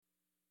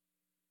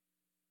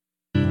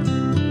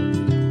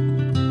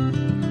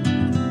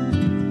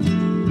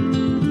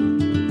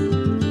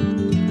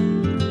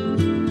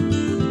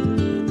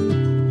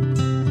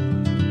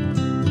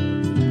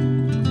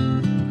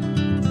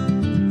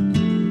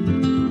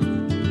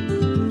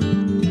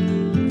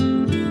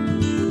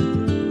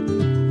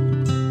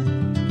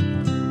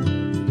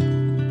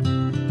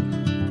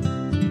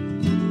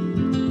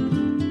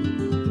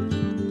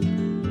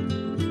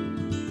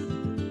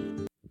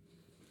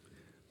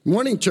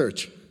Morning,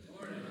 church.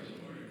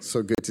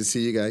 So good to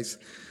see you guys.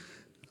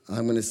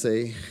 I'm going to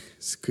say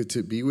it's good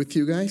to be with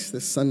you guys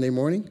this Sunday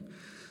morning.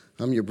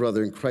 I'm your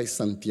brother in Christ,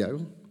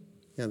 Santiago.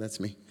 Yeah, that's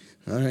me.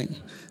 All right.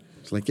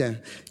 It's like, yeah,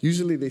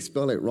 usually they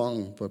spell it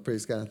wrong, but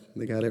praise God,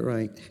 they got it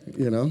right,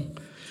 you know.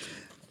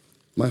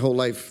 My whole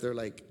life, they're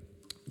like,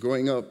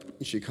 growing up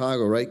in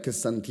Chicago, right,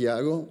 because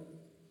Santiago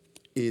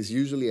is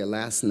usually a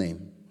last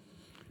name.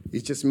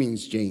 It just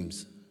means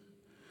James.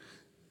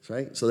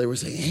 Right? So they would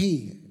say,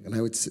 hey, and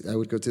I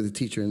would go to the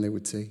teacher and they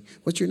would say,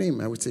 what's your name?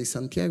 I would say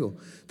Santiago.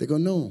 They go,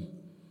 no.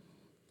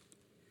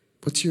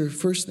 What's your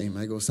first name?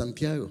 I go,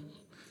 Santiago.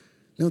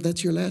 No,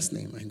 that's your last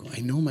name. I go, I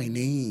know my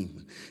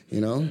name,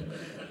 you know.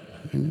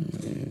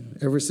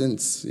 Ever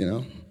since, you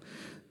know,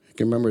 I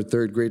can remember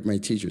third grade, my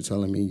teacher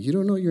telling me, you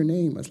don't know your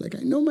name. I was like,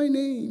 I know my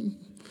name.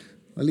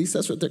 At least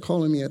that's what they're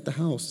calling me at the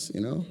house,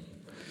 you know.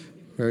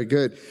 Very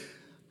good.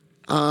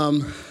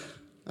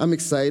 I'm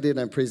excited.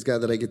 I praise God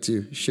that I get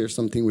to share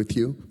something with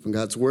you from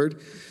God's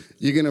Word.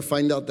 You're going to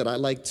find out that I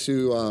like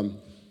to,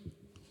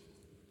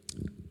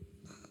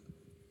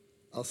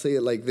 I'll say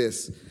it like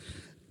this.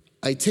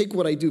 I take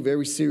what I do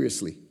very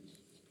seriously,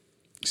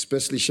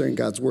 especially sharing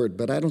God's Word,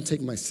 but I don't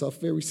take myself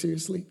very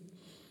seriously.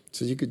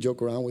 So you could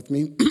joke around with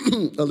me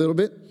a little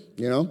bit,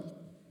 you know.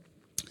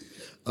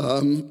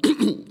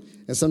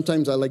 And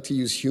sometimes I like to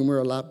use humor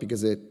a lot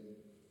because it,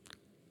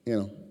 you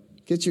know,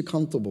 gets you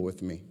comfortable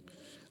with me,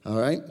 all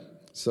right?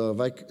 So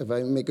if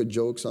I make a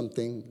joke,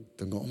 something,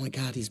 don't go, oh, my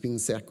God, he's being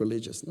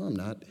sacrilegious. No, I'm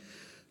not. I'm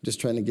just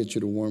trying to get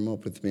you to warm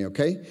up with me,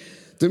 okay?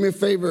 Do me a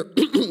favor.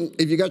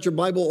 If you got your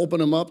Bible,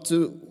 open them up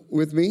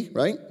with me,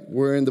 right?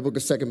 We're in the book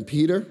of 2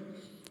 Peter.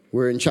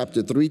 We're in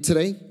chapter 3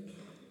 today.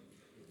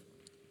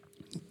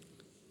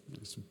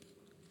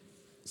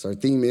 So our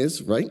theme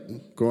is, right,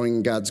 growing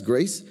in God's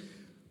grace.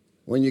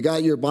 When you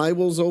got your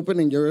Bibles open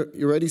and you're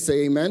ready,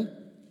 say amen.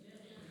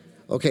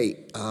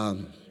 Okay,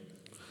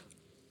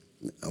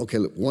 Okay,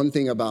 look, one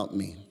thing about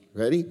me.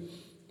 Ready?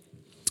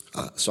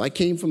 So I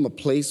came from a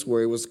place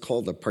where it was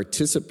called a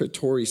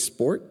participatory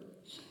sport.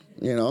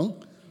 You know,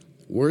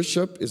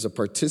 worship is a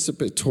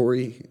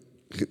participatory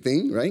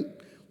thing, right?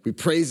 We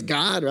praise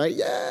God, right?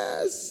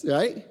 Yes,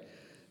 right?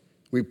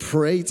 We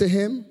pray to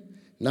Him.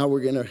 Now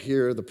we're going to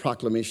hear the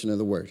proclamation of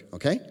the word,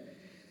 okay?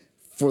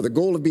 For the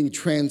goal of being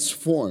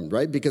transformed,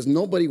 right? Because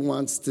nobody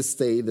wants to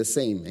stay the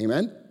same.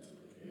 Amen?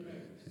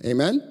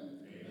 Amen? Amen?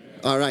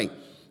 All right.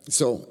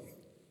 So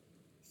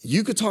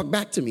you could talk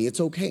back to me. It's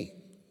okay.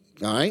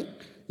 All right?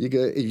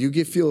 If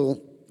you feel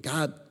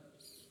God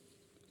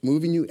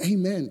moving you,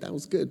 amen, that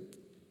was good,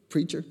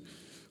 preacher.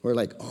 Or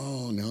like,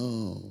 oh,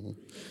 no.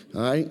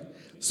 All right?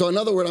 So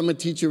another word I'm going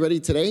to teach you. Ready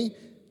today?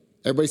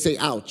 Everybody say,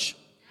 ouch.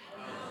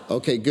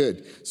 Okay,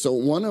 good. So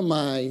one of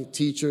my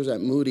teachers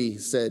at Moody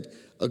said,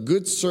 a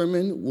good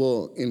sermon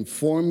will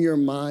inform your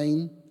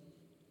mind,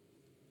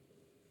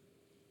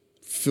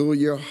 fill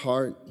your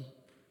heart,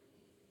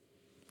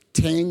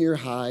 tan your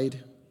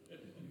hide.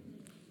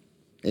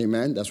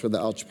 Amen. That's where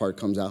the ouch part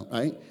comes out,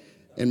 right?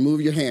 And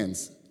move your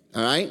hands,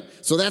 all right?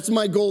 So that's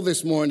my goal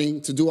this morning,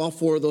 to do all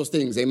four of those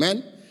things.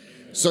 Amen?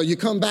 So you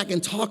come back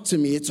and talk to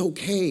me. It's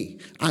okay.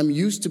 I'm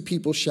used to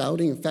people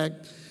shouting. In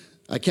fact,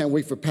 I can't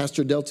wait for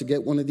Pastor Del to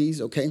get one of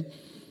these, okay?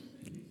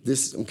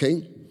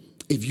 Okay?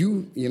 If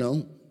you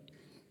know,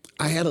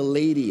 I had a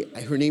lady,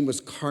 her name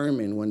was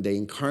Carmen one day,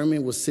 and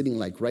Carmen was sitting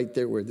like right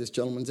there where this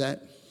gentleman's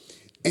at.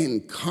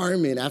 And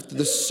Carmen, after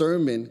the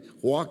sermon,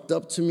 walked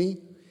up to me.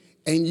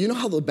 And you know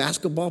how the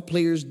basketball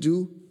players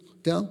do,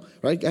 Del?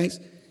 Right,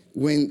 guys?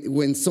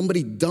 When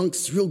somebody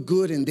dunks real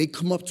good and they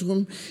come up to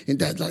him and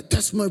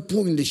that's my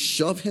point, and they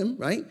shove him,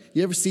 right?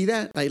 You ever see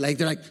that? Like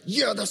they're like,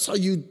 yeah, that's how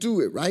you do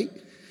it, right?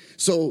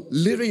 So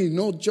literally,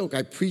 no joke,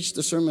 I preached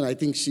the sermon. I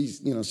think she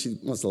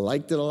must have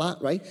liked it a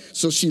lot, right?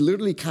 So she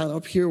literally came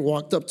up here,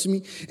 walked up to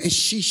me, and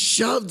she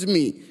shoved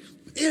me.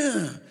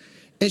 Yeah.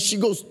 And she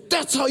goes,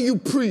 that's how you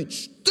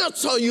preach.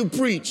 That's how you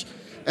preach.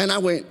 And I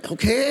went,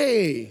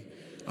 okay.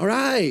 All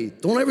right,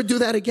 don't ever do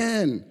that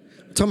again.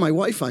 Tell my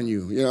wife on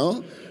you, you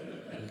know?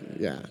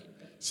 Yeah.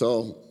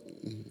 So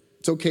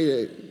it's okay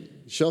to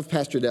shove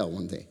Pastor Del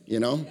one day, you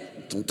know?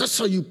 That's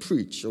how you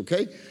preach,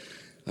 okay?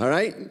 All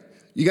right?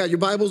 You got your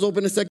Bibles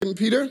open to 2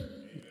 Peter?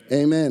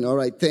 Amen. All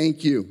right,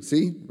 thank you.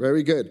 See?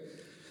 Very good.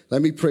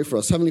 Let me pray for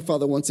us. Heavenly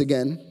Father, once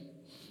again,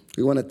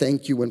 we want to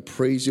thank you and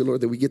praise you,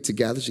 Lord, that we get to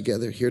gather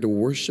together here to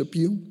worship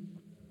you,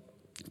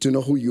 to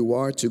know who you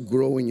are, to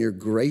grow in your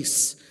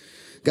grace.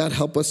 God,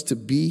 help us to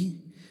be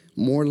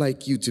more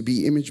like you, to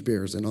be image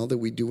bearers, and all that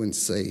we do and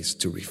say is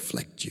to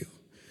reflect you,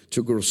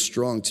 to grow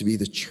strong, to be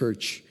the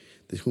church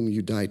that whom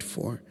you died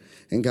for.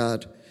 And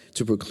God,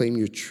 to proclaim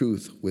your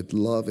truth with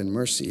love and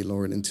mercy,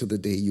 Lord, until the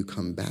day you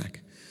come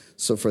back.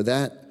 So for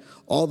that,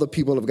 all the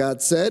people of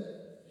God said,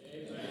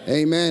 amen.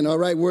 Amen. All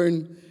right, we're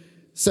in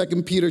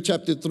 2 Peter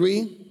chapter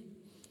 3.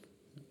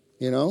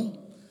 You know,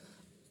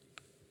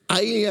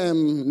 I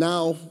am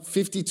now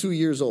 52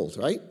 years old,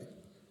 right?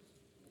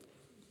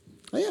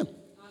 I am.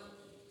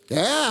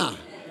 Yeah.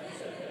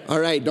 All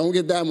right, don't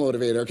get that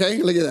motivated, okay?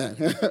 Look at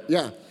that.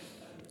 Yeah.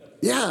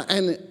 Yeah,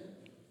 and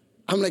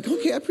I'm like,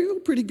 okay, I feel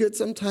pretty good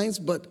sometimes,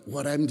 but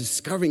what I'm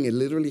discovering, it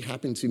literally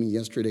happened to me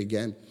yesterday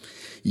again.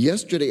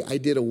 Yesterday, I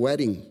did a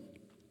wedding,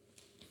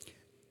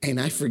 and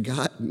I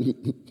forgot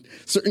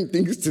certain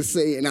things to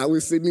say, and I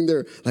was sitting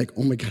there like,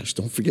 oh my gosh,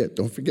 don't forget,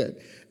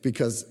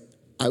 because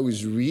I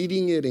was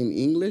reading it in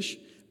English,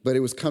 but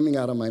it was coming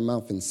out of my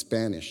mouth in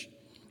Spanish,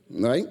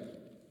 right?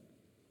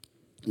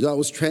 So I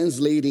was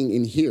translating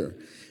in here,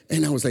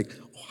 and I was like,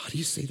 oh, how do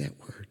you say that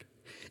word?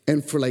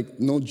 And for like,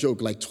 no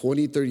joke, like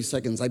 20, 30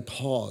 seconds, I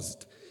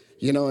paused,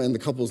 and the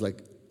couple was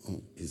like,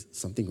 oh, is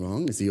something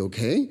wrong? Is he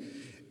okay?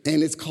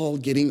 And it's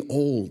called getting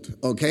old,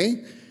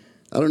 okay?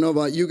 I don't know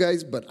about you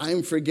guys, but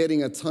I'm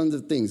forgetting a ton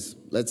of things.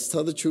 Let's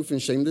tell the truth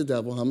and shame the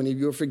devil. How many of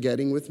you are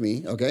forgetting with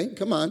me, okay?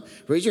 Come on,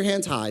 raise your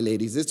hands high,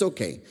 ladies. It's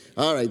okay.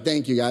 All right,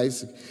 thank you,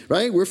 guys,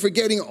 right? We're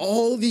forgetting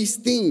all these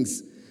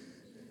things.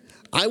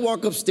 I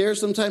walk upstairs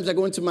sometimes. I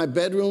go into my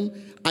bedroom.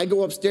 I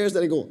go upstairs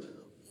and I go,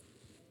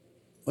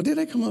 what did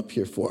I come up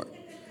here for?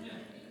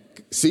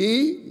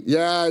 See?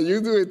 Yeah,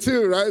 you do it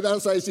too, right?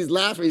 That's why she's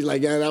laughing. She's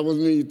like, yeah, that was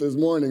me this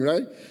morning,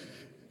 right?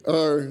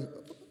 Or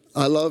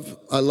I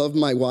love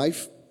my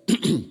wife,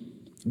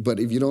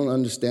 but if you don't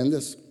understand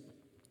this,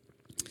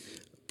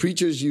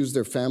 preachers use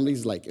their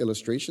families like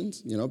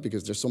illustrations,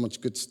 because there's so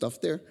much good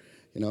stuff there,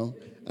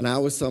 And I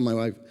always tell my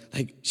wife,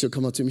 like, she'll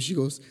come up to me, she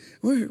goes,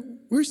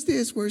 where's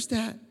this? Where's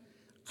that?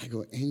 I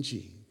go,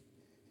 Angie,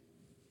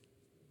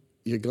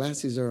 your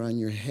glasses are on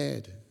your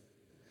head.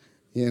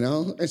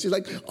 And she's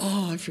like,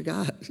 oh, I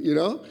forgot,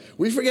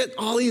 We forget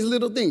all these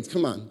little things.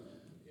 Come on.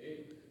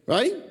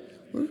 Right?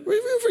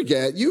 We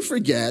forget. You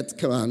forget.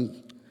 Come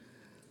on.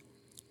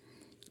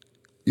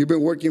 You've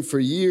been working for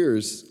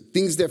years.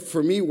 Things that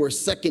for me were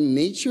second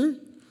nature.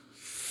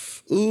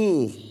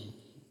 Ooh.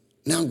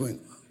 Now I'm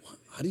going,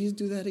 how do you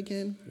do that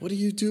again? What do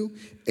you do?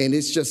 And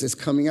it's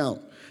coming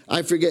out.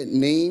 I forget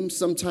names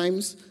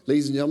sometimes.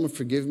 Ladies and gentlemen,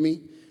 forgive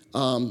me.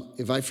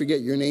 If I forget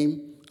your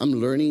name, I'm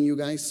learning you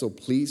guys, so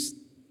please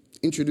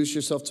introduce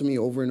yourself to me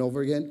over and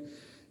over again.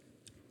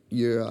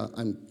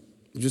 I'm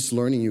just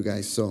learning you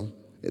guys, so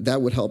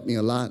that would help me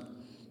a lot.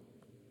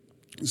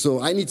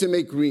 So I need to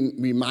make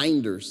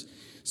reminders.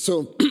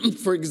 So,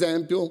 for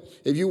example,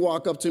 if you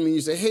walk up to me and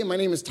you say, hey, my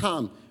name is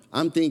Tom,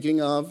 I'm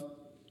thinking of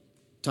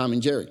Tom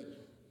and Jerry,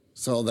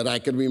 so that I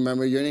could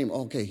remember your name.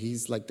 Okay,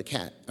 he's like the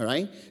cat, all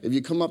right? If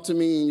you come up to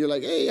me and you're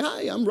like, hey,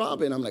 hi, I'm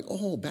Robin. I'm like,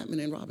 oh, Batman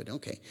and Robin,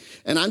 okay.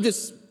 And I'm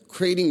just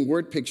creating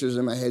word pictures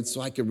in my head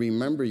so I can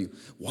remember you.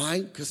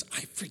 Why? Because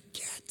I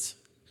forget.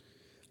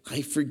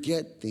 I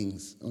forget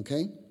things,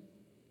 okay?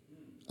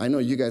 I know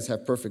you guys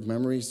have perfect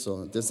memories,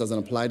 so this doesn't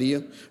apply to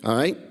you, all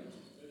right?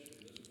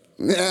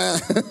 Yeah.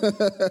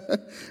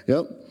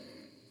 Yep.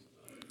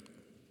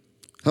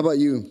 How about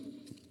you?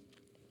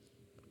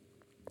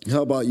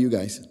 How about you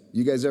guys?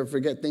 You guys ever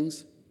forget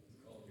things?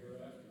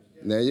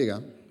 There you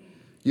go.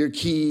 Your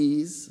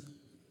keys,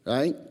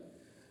 right?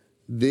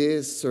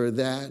 This or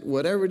that,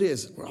 whatever it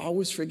is, we're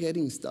always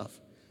forgetting stuff,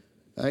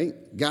 right?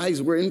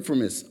 Guys, we're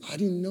infamous. I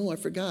didn't know, I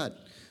forgot.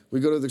 We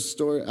go to the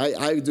store.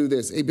 I do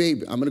this. Hey,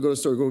 babe, I'm going to go to the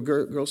store, go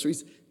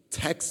groceries.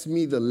 Text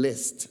me the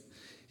list.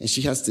 And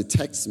she has to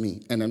text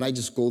me, and then I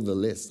just go the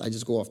list. I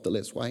just go off the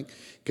list. Why?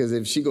 Because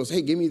if she goes,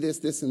 hey, give me this,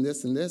 this, and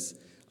this, and this,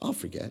 I'll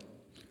forget.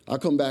 I'll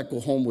go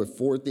home with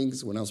 4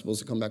 things when I'm supposed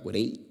to come back with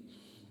 8.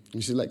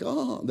 And she's like,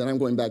 oh, then I'm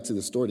going back to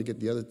the store to get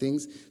the other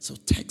things. So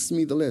text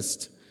me the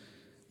list.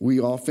 We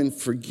often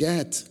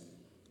forget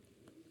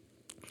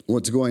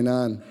what's going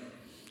on.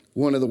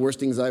 One of the worst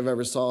things I've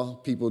ever saw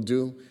people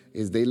do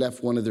is they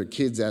left one of their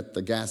kids at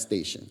the gas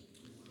station.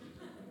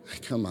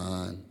 Come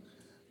on.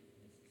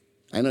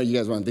 I know you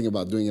guys want to think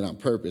about doing it on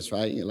purpose,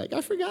 right? You're like,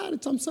 I forgot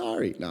it, I'm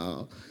sorry.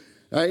 No,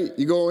 right?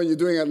 You go and you're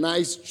doing a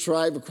nice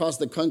drive across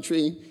the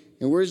country,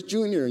 and where's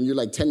Junior? And you're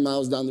like 10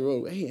 miles down the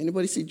road. Hey,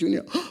 anybody see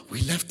Junior? Oh,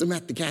 we left him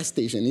at the gas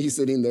station. He's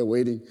sitting there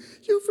waiting.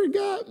 You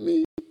forgot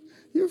me.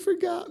 You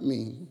forgot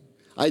me.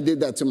 I did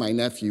that to my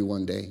nephew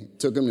one day.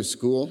 Took him to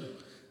school,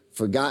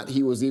 forgot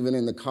he was even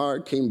in the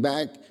car, came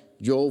back.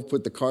 Joel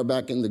put the car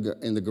back in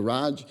the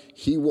garage.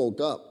 He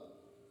woke up.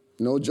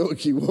 No joke,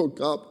 he woke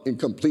up in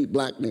complete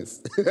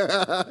blackness.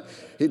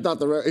 He thought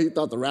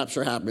the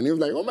rapture happened. He was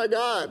like, oh my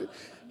God.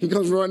 He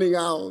comes running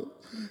out,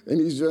 and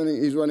he's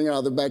running out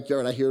of the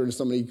backyard. I hear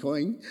somebody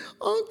going,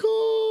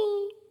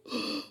 Uncle,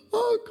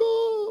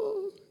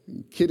 Uncle.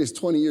 Kid is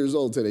 20 years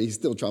old today. He's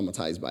still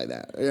traumatized by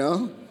that,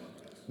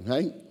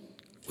 right?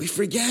 We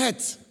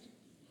forget,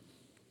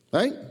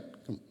 right?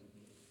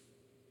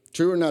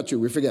 True or not true?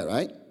 We forget,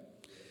 right?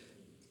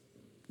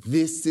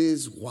 This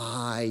is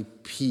why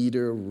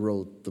Peter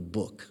wrote the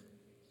book.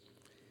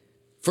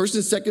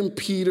 1st and 2nd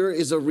Peter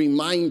is a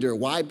reminder.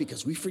 Why?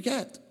 Because we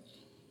forget.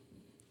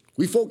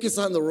 We focus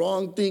on the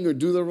wrong thing or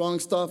do the wrong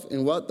stuff.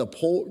 And what? The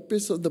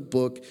purpose of the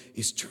book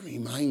is to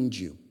remind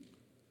you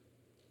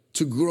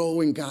to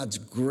grow in God's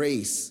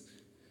grace,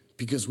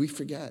 because we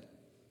forget.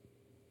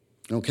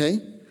 Okay?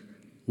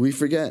 We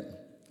forget.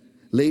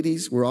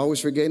 Ladies, we're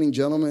always forgetting.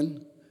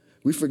 Gentlemen,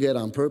 we forget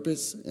on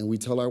purpose, and we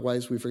tell our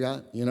wives we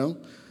forgot,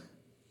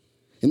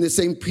 And the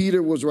same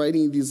Peter was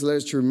writing these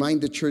letters to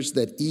remind the church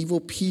that evil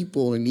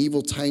people and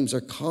evil times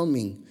are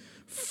coming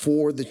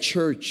for the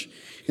church.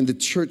 And the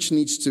church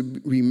needs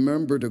to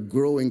remember to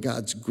grow in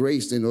God's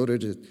grace in order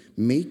to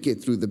make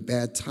it through the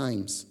bad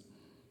times.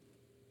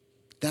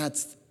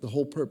 That's the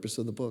whole purpose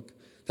of the book.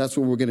 That's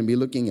what we're going to be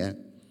looking at.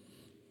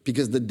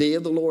 Because the day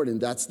of the Lord,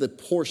 and that's the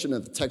portion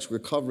of the text we're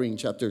covering in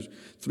chapter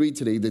 3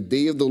 today, the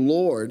day of the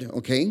Lord,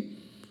 okay,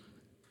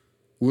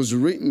 was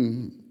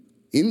written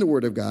in the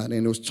Word of God,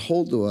 and it was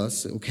told to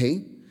us, okay,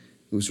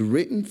 it was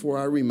written for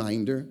our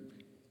reminder,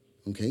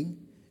 okay.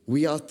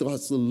 We have to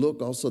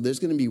look also, there's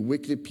going to be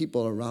wicked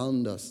people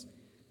around us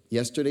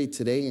yesterday,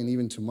 today, and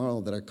even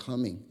tomorrow that are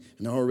coming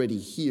and are already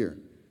here,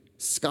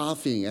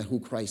 scoffing at who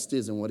Christ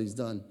is and what he's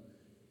done.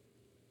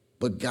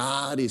 But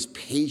God is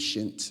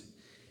patient,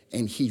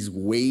 and he's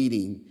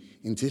waiting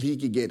until he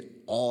can get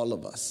all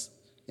of us.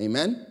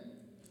 Amen?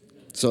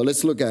 So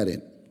let's look at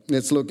it.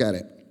 Let's look at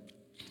it.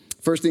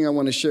 First thing I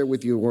want to share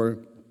with you, or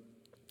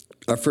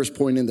our first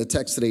point in the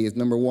text today, is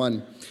number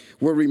one,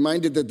 we're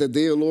reminded that the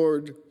day of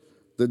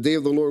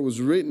the Lord was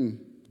written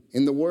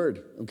in the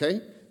Word, okay?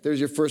 There's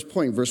your first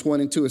point. Verse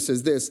 1 and 2, it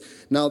says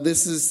this. Now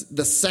this is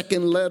the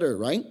second letter,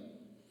 right?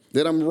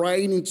 That I'm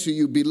writing to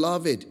you,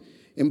 beloved.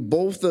 In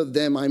both of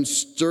them, I'm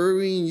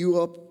stirring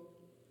you up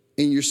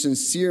in your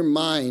sincere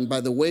mind by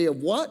the way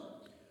of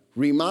what?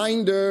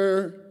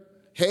 Reminder.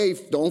 Hey,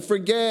 don't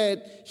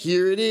forget.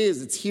 Here it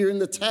is. It's here in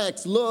the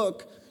text.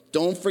 Look,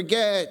 don't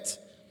forget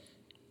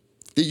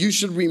that you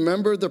should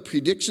remember the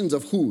predictions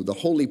of who? The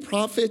holy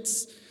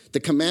prophets, the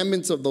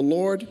commandments of the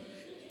Lord,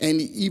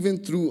 and even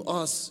through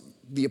us,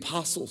 the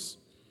apostles.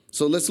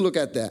 So let's look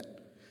at that.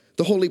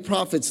 The holy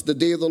prophets, the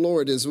day of the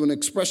Lord, is an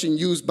expression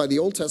used by the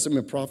Old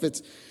Testament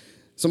prophets.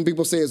 Some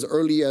people say as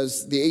early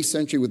as the 8th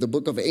century with the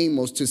book of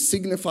Amos to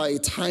signify a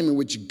time in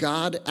which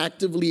God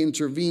actively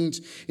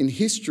intervenes in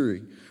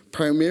history,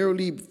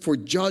 primarily for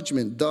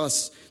judgment.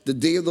 Thus, the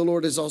day of the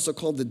Lord is also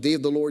called the day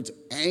of the Lord's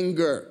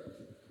anger.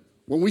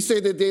 When we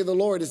say the day of the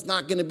Lord, it's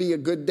not going to be a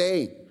good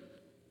day.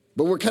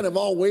 But we're kind of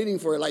all waiting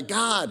for it, like,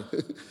 God,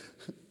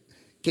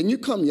 can you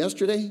come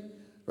yesterday,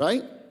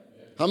 right?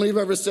 How many of you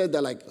have ever said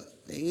that, like,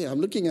 hey, I'm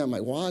looking at my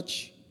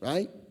watch,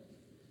 right?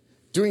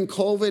 During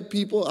COVID,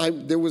 people,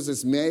 there was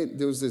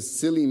this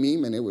silly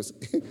meme, and it was,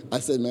 I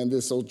said, man,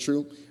 this is so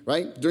true,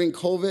 right? During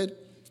COVID,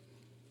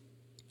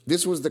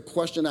 this was the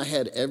question I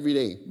had every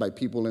day by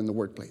people in the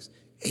workplace.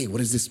 Hey, what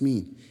does this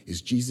mean?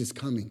 Is Jesus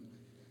coming?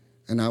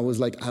 And I was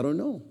like, I don't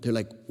know. They're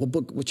like,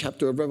 what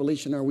chapter of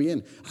Revelation are we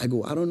in? I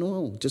go, I don't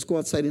know. Just go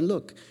outside and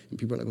look. And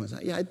people are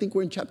like, yeah, I think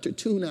we're in chapter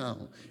 2 now.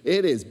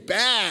 It is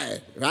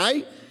bad,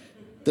 right?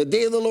 The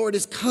day of the Lord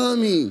is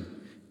coming.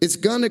 It's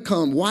going to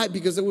come. Why?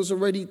 Because it was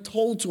already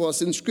told to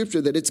us in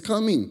Scripture that it's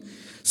coming.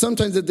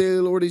 Sometimes the day of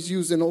the Lord is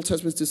used in Old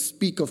Testament to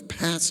speak of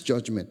past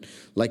judgment,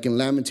 like in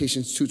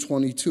Lamentations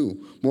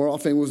 2:22. More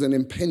often, it was an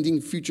impending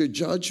future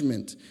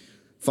judgment,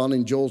 found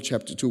in Joel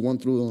chapter 2, 1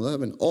 through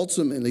 11.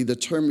 Ultimately, the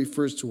term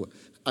refers to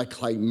a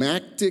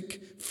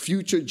climactic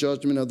future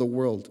judgment of the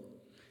world.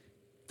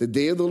 The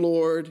day of the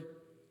Lord,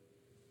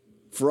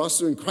 for us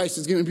in Christ,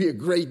 is going to be a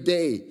great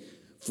day.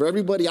 For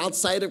everybody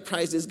outside of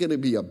Christ, it's going to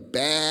be a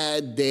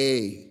bad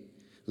day.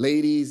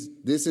 Ladies,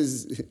 this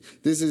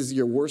is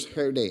your worst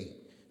hair day,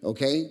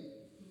 okay?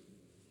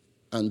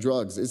 On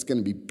drugs, it's going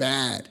to be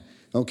bad,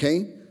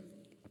 okay?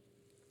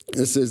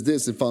 It says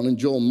this, it found in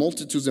Joel,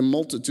 multitudes and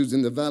multitudes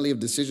in the valley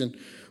of decision.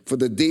 For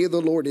the day of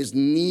the Lord is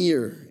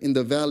near in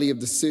the valley of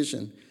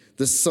decision.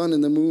 The sun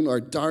and the moon are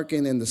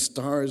darkened, and the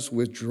stars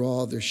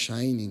withdraw their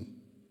shining.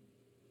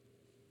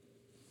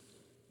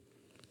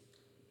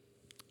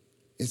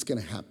 It's going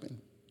to happen.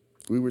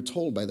 We were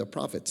told by the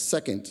prophets.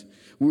 Second,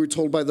 we were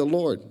told by the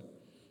Lord.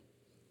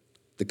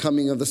 The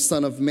coming of the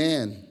Son of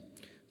Man.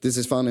 This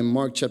is found in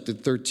Mark chapter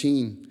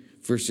 13,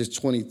 verses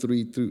 24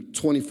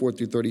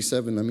 through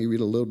 37. Let me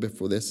read a little bit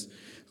for this,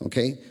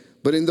 okay?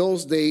 But in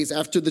those days,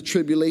 after the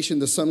tribulation,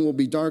 the sun will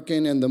be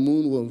darkened, and the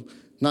moon will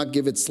not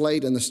give its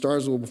light, and the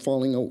stars will be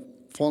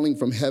falling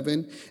from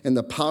heaven, and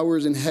the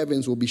powers in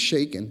heavens will be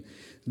shaken.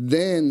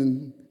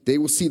 Then they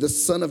will see the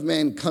Son of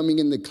Man coming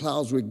in the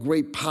clouds with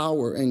great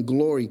power and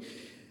glory.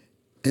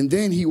 And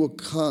then he will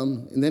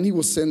come, and then he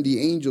will send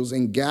the angels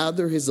and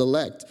gather his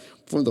elect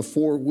from the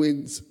four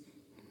winds,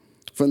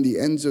 from the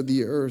ends of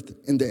the earth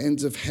and the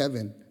ends of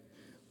heaven.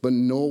 But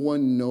no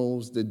one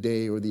knows the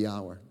day or the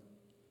hour.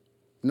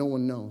 No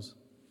one knows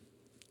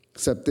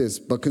except this.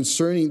 But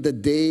concerning the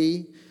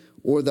day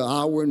or the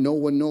hour, no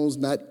one knows,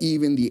 not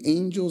even the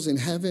angels in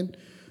heaven,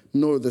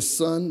 nor the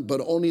Son,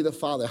 but only the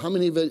Father. How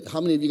many of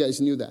you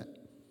guys knew that?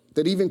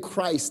 That even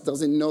Christ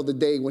doesn't know the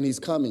day when he's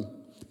coming.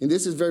 And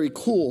this is very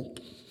cool,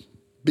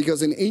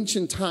 because in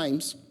ancient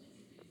times,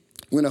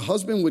 when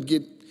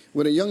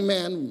when a young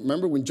man,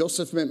 remember when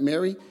Joseph met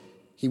Mary,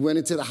 he went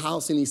into the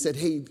house and he said,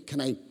 hey,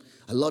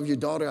 I love your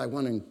daughter, I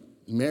want to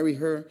marry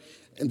her.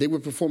 And they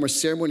would perform a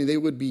ceremony, they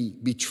would be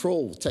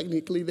betrothed.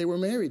 Technically, they were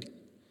married.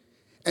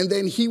 And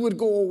then he would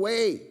go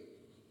away.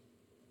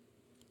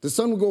 The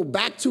son would go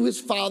back to his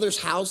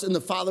father's house, and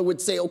the father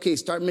would say, okay,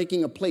 start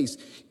making a place.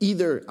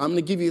 Either I'm going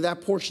to give you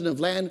that portion of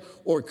land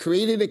or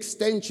create an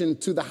extension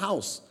to the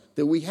house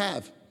that we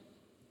have.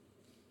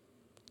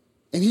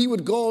 And he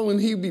would go and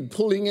he'd be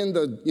pulling in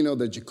the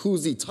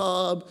jacuzzi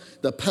tub,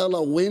 the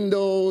Pella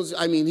windows.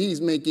 I mean,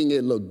 he's making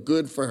it look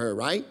good for her,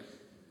 right?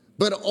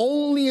 But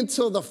only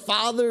until the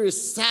father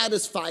is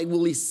satisfied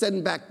will he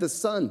send back the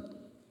son.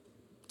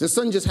 The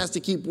son just has to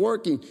keep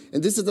working.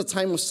 And this is the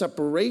time of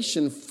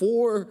separation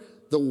for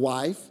the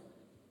wife.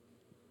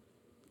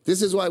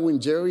 This is why when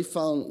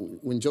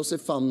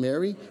Joseph found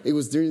Mary, it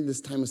was during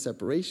this time of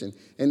separation.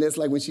 And that's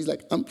like when she's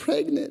like, I'm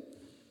pregnant.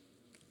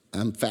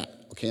 I'm fat.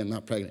 Okay, I'm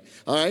not pregnant.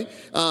 All right.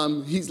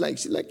 She's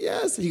like,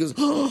 yes. He goes,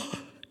 oh,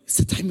 it's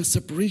the time of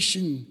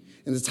separation.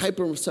 And the type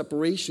of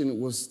separation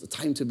was the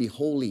time to be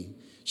holy.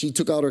 She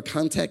took out her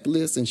contact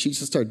list and she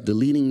just started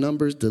deleting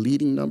numbers.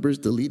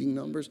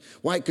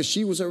 Why? Because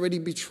she was already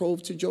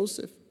betrothed to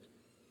Joseph.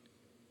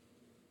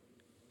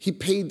 He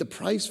paid the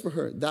price for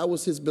her. That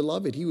was his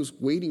beloved. He was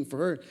waiting for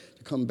her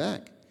to come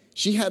back.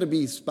 She had to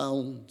be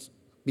found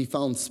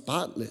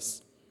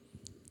spotless.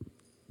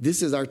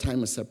 This is our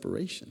time of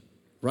separation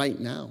right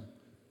now.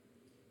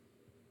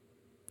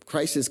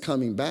 Christ is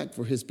coming back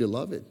for his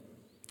beloved.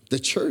 The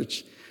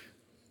church.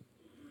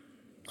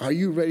 Are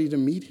you ready to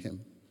meet him?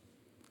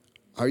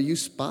 Are you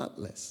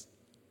spotless?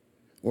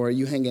 Or are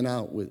you hanging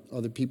out with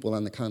other people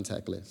on the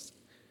contact list?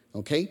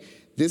 Okay?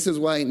 This is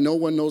why no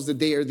one knows the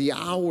day or the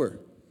hour.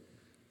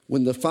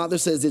 When the Father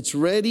says it's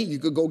ready, you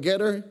could go get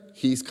her.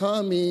 He's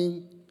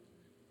coming.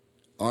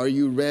 Are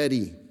you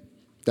ready?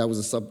 That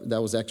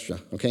was extra.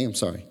 Okay, I'm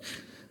sorry.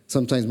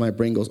 Sometimes my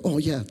brain goes, oh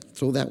yeah,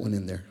 throw that one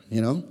in there,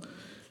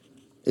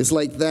 It's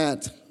like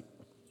that.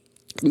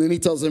 And then he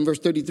tells them in verse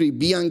 33,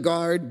 be on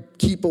guard,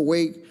 keep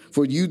awake,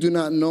 for you do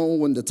not know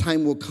when the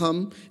time will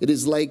come. It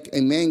is like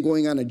a man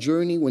going on a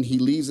journey when he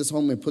leaves his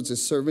home and puts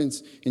his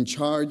servants in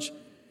charge.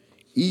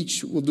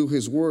 Each will do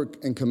his work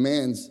and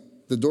commands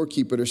the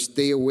doorkeeper to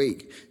stay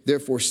awake.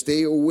 Therefore,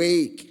 stay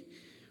awake,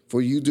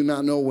 for you do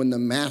not know when the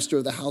master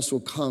of the house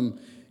will come,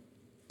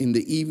 in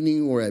the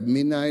evening or at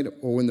midnight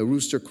or when the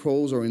rooster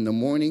crows or in the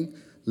morning,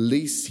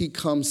 lest he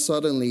come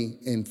suddenly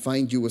and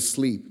find you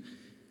asleep.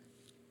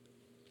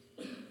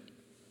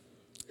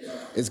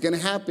 It's going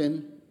to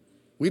happen.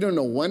 We don't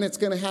know when it's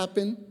going to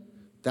happen.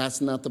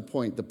 That's not the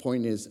point. The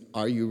point is,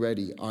 are you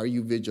ready? Are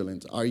you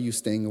vigilant? Are you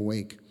staying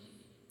awake?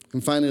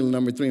 And finally,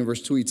 number 3 in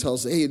verse 2, he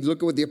tells, hey,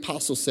 look at what the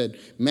apostle said.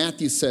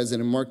 Matthew says it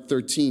in Mark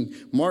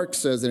 13. Mark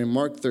says it in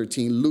Mark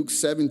 13. Luke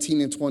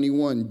 17 and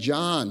 21.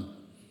 John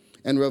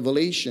and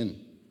Revelation.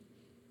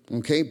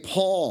 Okay,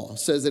 Paul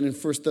says it in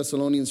 1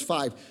 Thessalonians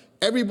 5.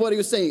 Everybody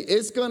was saying,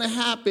 it's going to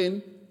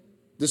happen.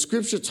 The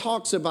scripture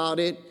talks about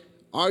it.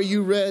 Are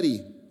you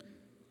ready?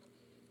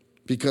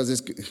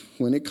 Because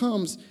when it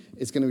comes,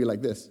 it's going to be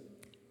like this.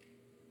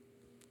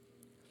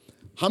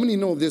 How many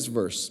know this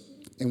verse?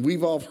 And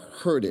we've all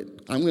heard it.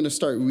 I'm going to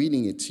start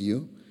reading it to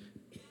you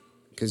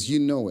because you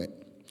know it.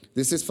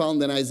 This is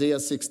found in Isaiah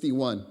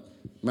 61.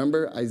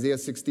 Remember Isaiah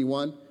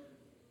 61?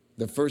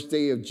 The first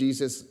day of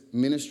Jesus'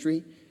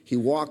 ministry. He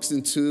walks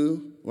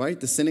into,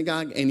 the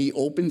synagogue, and he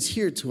opens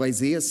here to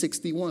Isaiah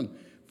 61,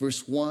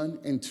 verse 1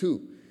 and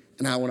 2.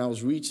 And when I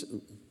was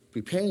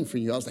preparing for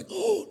you, I was like,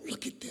 oh,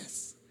 look at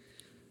this.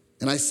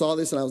 And I saw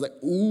this, and I was like,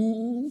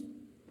 ooh,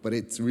 but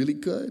it's really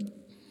good.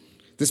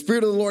 The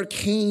Spirit of the Lord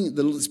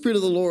the Spirit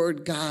of the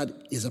Lord God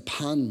is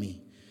upon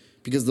me,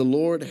 because the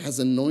Lord has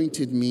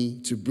anointed me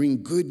to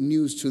bring good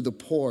news to the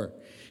poor.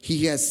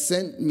 He has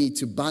sent me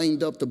to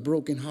bind up the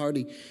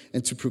brokenhearted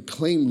and to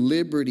proclaim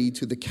liberty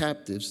to the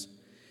captives,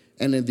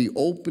 and in the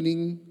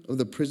opening of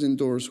the prison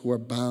doors who are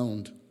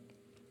bound,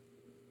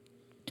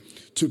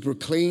 to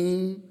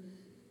proclaim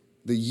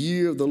the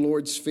year of the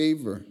Lord's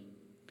favor.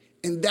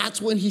 And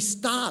that's when he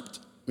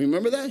stopped.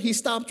 Remember that? He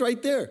stopped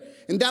right there.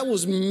 And that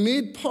was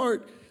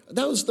mid-part.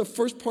 That was the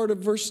first part of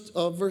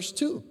verse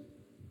 2.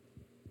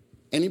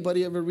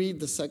 Anybody ever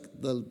read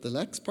the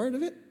next part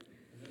of it?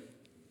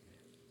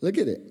 Look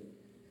at it.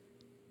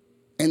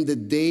 And the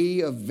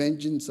day of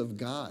vengeance of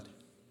God.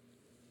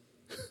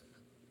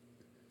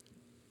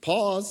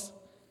 Pause.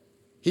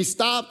 He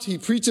stopped. He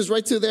preaches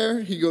right to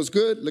there. He goes,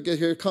 good. Look at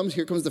here it comes.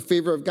 Here comes the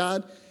favor of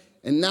God.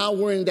 And now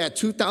we're in that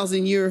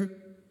 2,000-year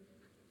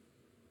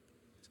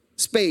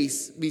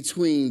space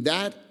between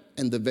that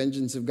and the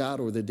vengeance of God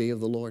or the day of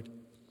the Lord.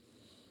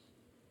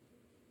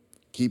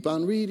 Keep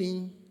on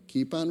reading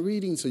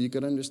so you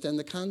can understand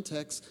the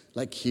context.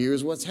 Like,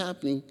 here's what's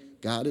happening.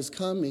 God is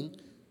coming.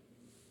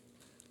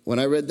 When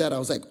I read that, I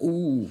was like,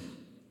 ooh.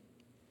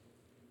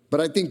 But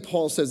I think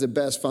Paul says it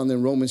best, found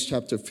in Romans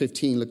chapter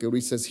 15. Look at what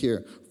he says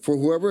here. For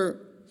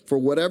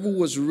whatever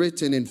was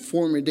written in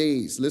former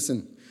days,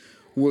 listen,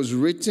 was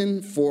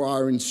written for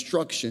our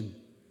instruction,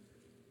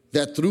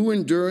 that through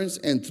endurance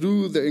and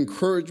through the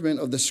encouragement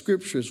of the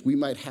scriptures, we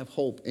might have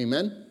hope.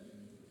 Amen?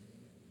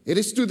 It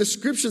is through the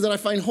scriptures that I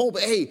find hope.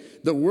 Hey,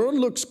 the world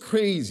looks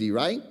crazy,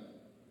 right?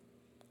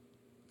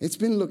 It's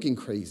been looking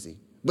crazy.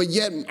 But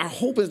yet our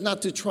hope is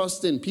not to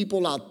trust in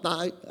people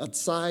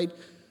outside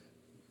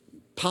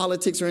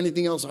politics or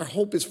anything else. Our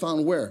hope is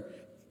found where?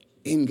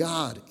 In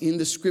God, in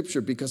the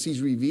scripture, because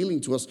he's revealing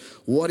to us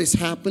what is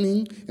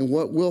happening and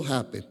what will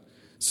happen.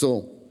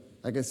 So,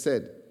 like I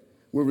said,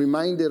 we're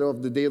reminded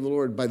of the day of the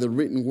Lord by the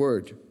written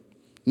word.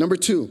 Number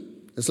 2,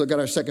 let's look at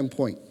our second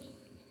point.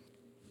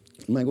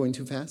 Am I going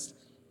too fast?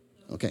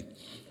 Okay.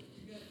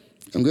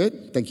 I'm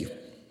good? Thank you.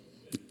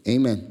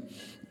 Amen.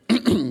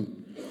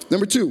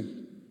 Number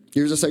 2,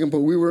 here's the second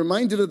point. We were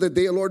reminded of the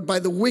day of the Lord by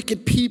the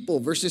wicked people,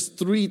 verses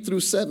 3 through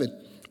 7.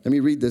 Let me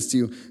read this to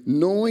you.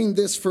 Knowing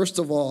this, first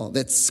of all,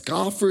 that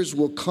scoffers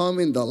will come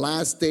in the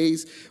last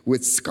days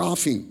with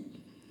scoffing,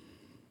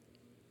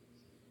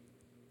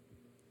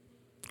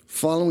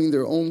 following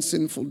their own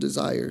sinful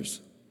desires.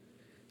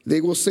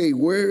 They will say,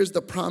 where is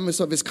the promise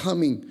of his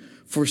coming?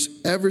 For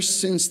ever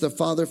since the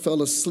Father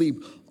fell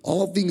asleep,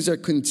 all things are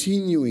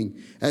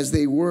continuing as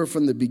they were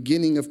from the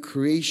beginning of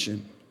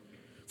creation.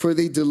 For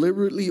they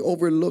deliberately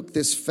overlook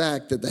this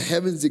fact that the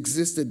heavens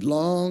existed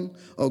long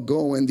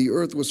ago and the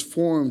earth was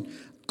formed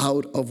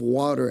out of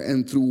water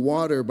and through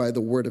water by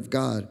the word of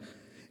God.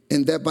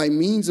 And that by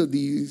means of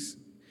these,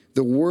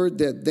 the word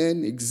that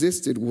then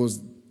existed was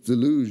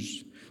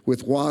deluged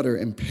with water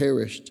and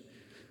perished.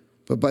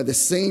 But by the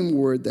same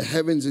word, the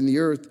heavens and the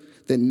earth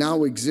that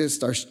now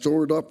exist are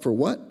stored up for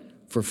what?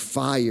 For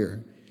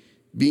fire,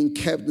 being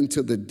kept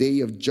until the day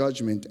of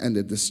judgment and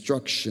the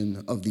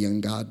destruction of the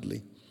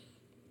ungodly.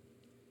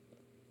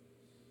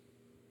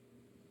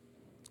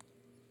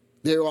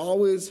 There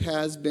always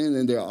has been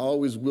and there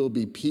always will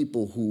be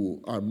people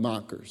who are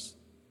mockers,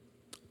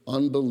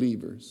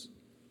 unbelievers.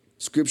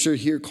 Scripture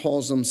here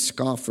calls them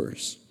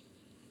scoffers.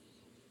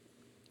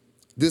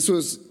 This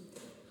was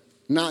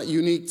not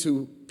unique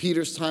to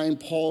Peter's time,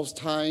 Paul's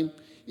time,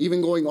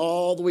 even going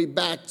all the way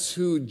back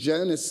to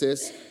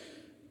Genesis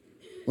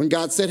when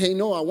God said, hey,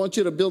 no, I want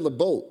you to build a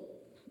boat,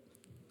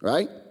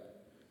 right?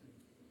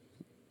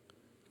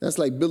 That's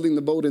like building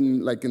the boat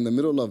in the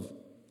middle of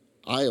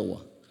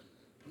Iowa.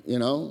 You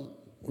know,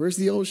 where's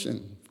the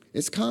ocean?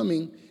 It's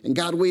coming. And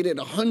God waited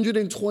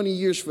 120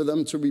 years for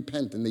them to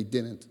repent, and they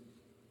didn't.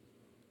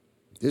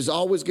 There's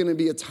always going to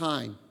be a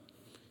time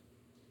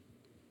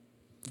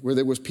where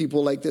there was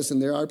people like this,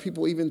 and there are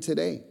people even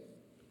today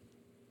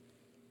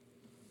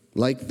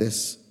like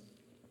this.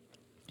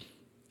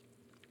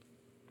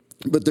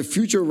 But the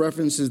future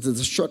references the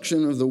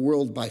destruction of the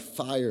world by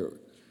fire.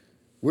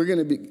 We're going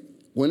to be,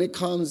 when it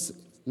comes,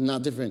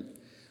 not different.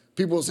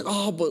 People will say,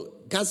 oh,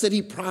 but God said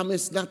he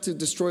promised not to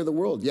destroy the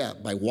world. Yeah,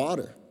 by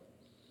water.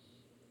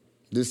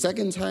 The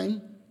second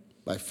time,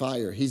 by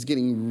fire. He's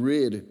getting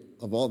rid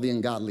of all the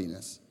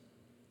ungodliness.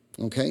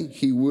 Okay?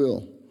 He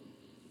will.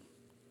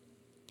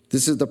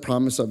 This is the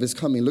promise of his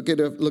coming. Look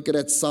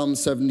at Psalm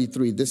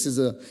 73. This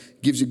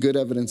gives you good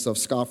evidence of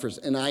scoffers.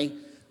 And I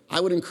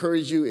would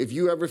encourage you, if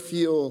you ever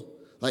feel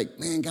like,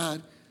 man,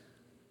 God,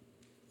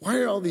 why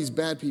are all these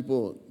bad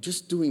people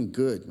just doing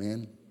good,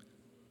 man?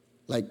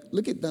 Like,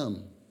 look at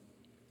them.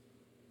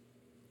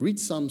 Read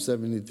Psalm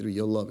 73.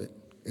 You'll love it.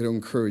 It'll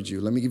encourage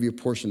you. Let me give you a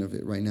portion of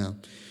it right now.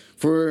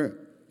 For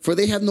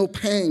they have no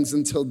pangs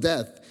until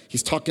death.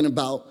 He's talking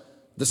about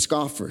the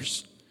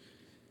scoffers.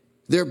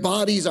 Their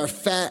bodies are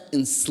fat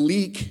and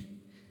sleek.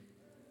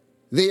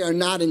 They are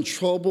not in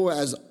trouble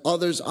as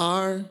others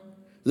are.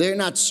 They're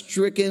not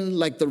stricken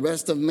like the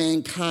rest of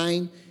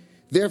mankind.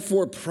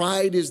 Therefore,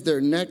 pride is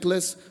their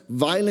necklace.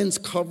 Violence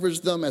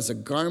covers them as a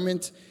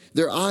garment.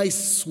 Their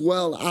eyes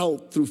swell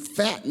out through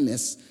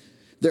fatness.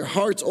 Their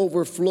hearts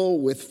overflow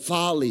with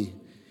folly.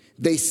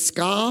 They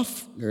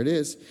scoff, there it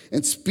is,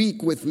 and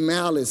speak with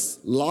malice,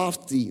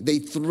 lofty. They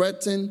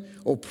threaten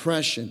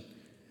oppression.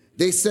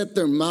 They set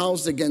their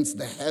mouths against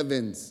the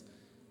heavens,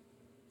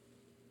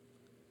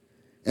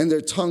 and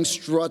their tongue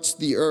struts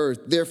the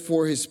earth.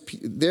 Therefore,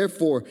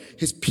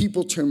 his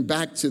people turn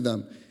back to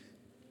them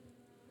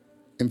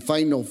and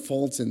find no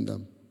fault in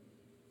them.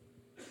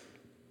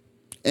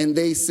 And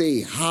they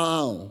say,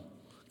 how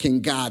can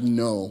God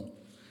know?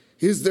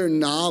 Is there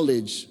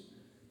knowledge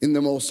in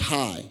the Most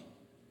High?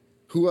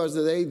 Who are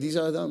they? These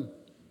are them.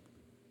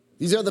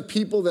 These are the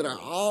people that are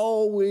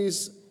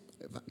always,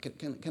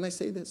 can I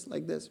say this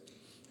like this?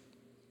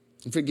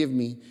 Forgive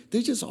me.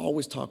 They're just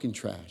always talking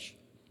trash.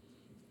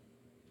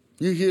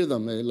 You hear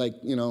them. Like,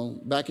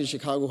 back in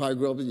Chicago where I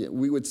grew up,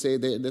 we would say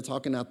they're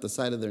talking out the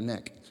side of their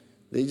neck.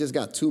 They just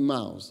got 2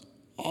 mouths,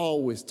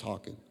 always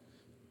talking,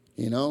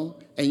 And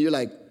you're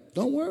like,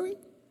 don't worry.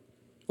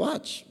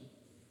 Watch.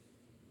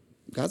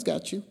 God's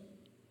got you.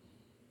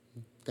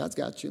 God's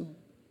got you.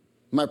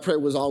 My prayer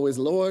was always,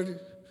 Lord,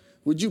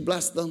 would you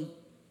bless them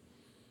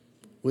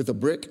with a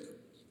brick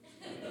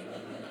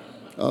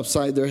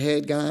upside their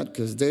head, God,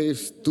 because they're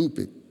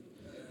stupid.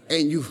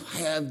 And you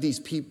have these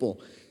people.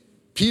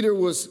 Peter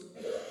was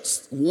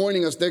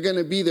warning us they're going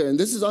to be there. And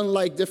this is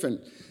unlike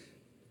different.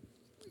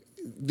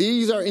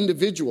 These are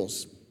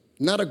individuals,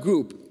 not a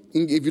group.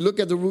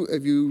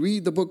 If you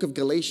read the book of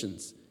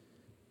Galatians,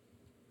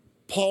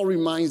 Paul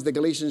reminds the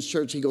Galatians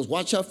church, he goes,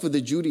 watch out for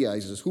the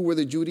Judaizers. Who were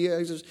the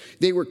Judaizers?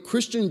 They were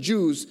Christian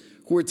Jews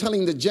who are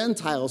telling the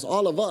Gentiles,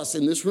 all of us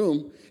in this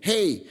room,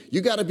 hey,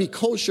 you got to be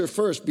kosher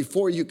first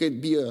before you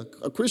could be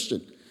a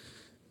Christian.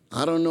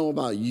 I don't know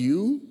about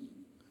you.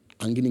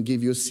 I'm going to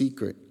give you a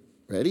secret.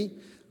 Ready?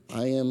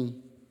 I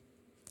am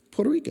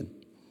Puerto Rican.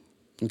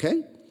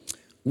 Okay?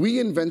 We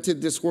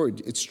invented this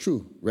word. It's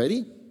true.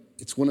 Ready?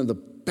 It's one of the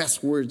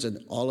best words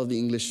in all of the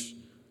English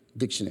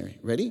dictionary.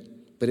 Ready?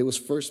 But it was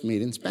first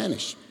made in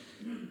Spanish.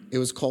 It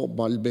was called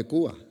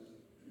barbacoa.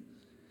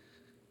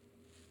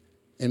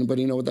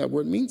 Anybody know what that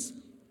word means?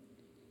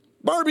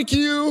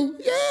 Barbecue.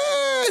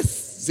 Yes.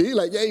 See,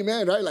 like,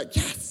 amen, right? Like,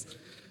 yes.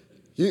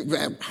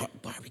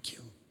 Barbecue.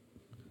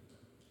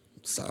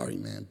 Sorry,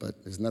 man,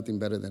 but there's nothing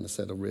better than a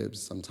set of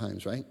ribs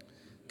sometimes, right?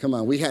 Come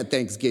on, we had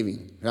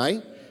Thanksgiving,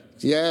 right?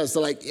 Yes,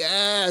 so like,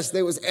 yes,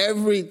 there was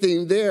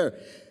everything there.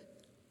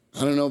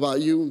 I don't know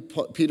about you.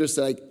 Peter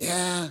said, like,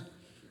 yeah,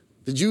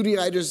 the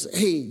Judaizers,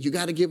 hey, you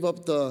got to give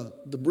up the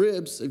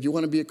ribs if you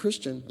want to be a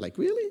Christian. Like,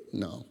 really?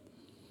 No.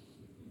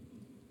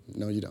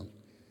 No, you don't.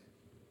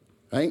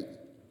 Right?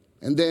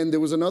 And then there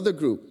was another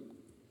group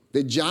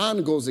that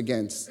John goes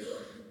against.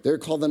 They're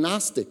called the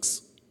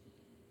Gnostics.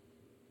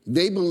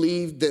 They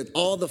believed that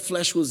all the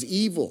flesh was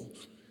evil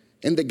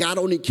and that God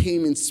only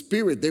came in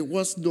spirit. There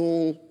was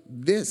no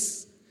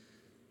this.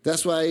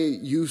 That's why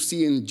you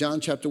see in John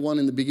chapter 1,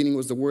 in the beginning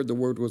was the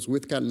Word was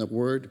with God, and the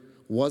Word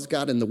was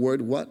God, and the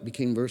Word what?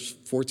 Became verse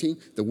 14.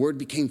 The Word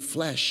became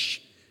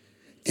flesh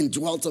and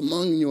dwelt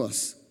among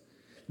us.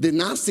 The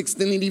Gnostics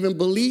didn't even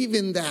believe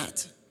in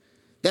that.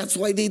 That's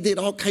why they did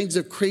all kinds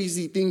of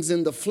crazy things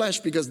in the flesh,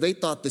 because they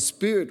thought the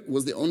spirit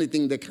was the only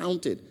thing that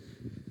counted.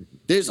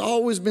 There's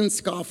always been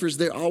scoffers.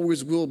 There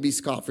always will be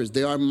scoffers.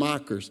 There are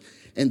mockers.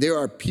 And there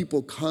are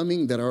people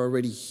coming that are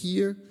already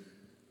here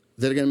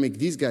that are going to make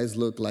these guys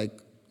look like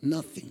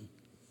nothing.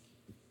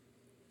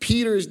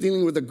 Peter is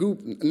dealing with a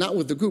group, not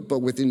with the group, but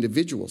with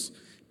individuals.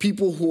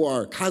 People who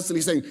are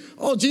constantly saying,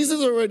 oh, Jesus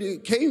already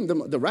came.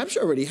 The rapture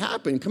already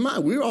happened. Come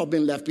on, we've all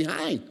been left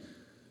behind.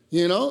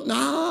 You know?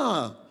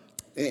 Nah.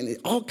 And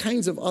all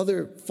kinds of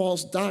other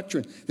false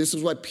doctrine. This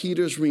is what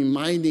Peter's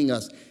reminding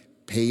us.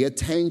 Pay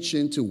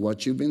attention to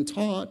what you've been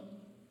taught.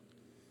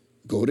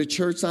 Go to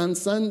church on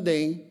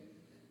Sunday.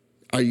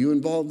 Are you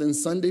involved in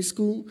Sunday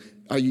school?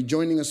 Are you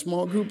joining a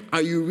small group?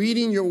 Are you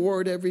reading your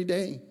word every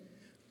day?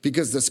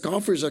 Because the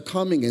scoffers are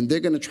coming and they're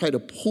going to try to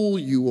pull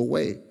you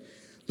away.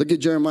 Look at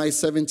Jeremiah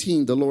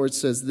 17. The Lord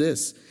says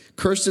this.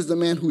 Cursed is the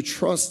man who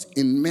trusts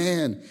in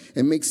man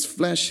and makes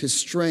flesh his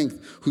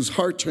strength, whose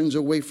heart turns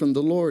away from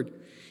the Lord.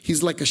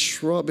 He's like a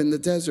shrub in the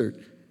desert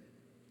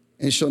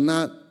and shall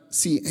not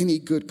see any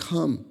good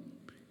come.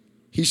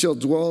 He shall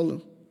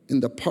dwell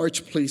in the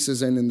parched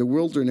places and in the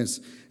wilderness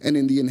and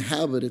in the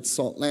inhabited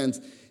salt lands.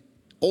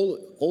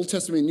 Old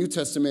Testament, New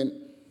Testament,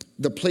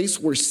 the place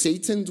where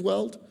Satan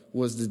dwelled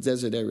was the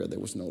desert area. There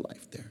was no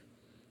life there.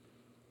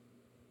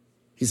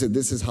 He said,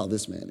 this is how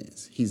this man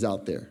is. He's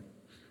out there.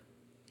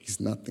 He's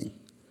nothing.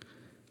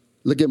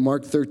 Look at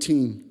Mark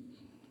 13.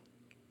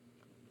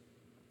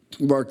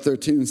 Mark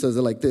 13 says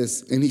it like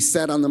this. And he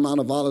sat on the Mount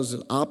of Olives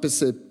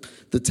opposite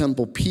the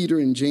temple. Peter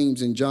and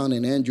James and John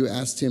and Andrew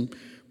asked him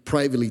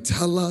privately,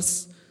 tell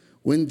us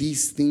when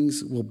these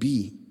things will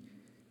be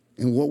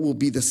and what will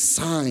be the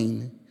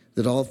sign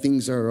that all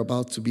things are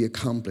about to be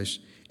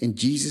accomplished. And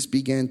Jesus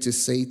began to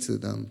say to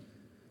them,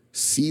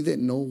 see that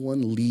no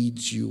one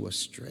leads you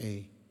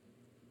astray.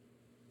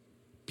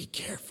 Be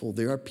careful.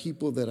 There are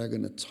people that are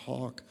going to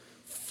talk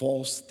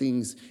false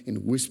things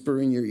and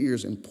whisper in your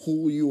ears and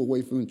pull you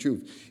away from the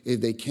truth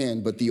if they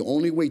can. But the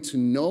only way to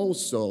know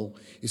so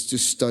is to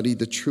study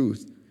the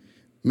truth.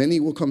 Many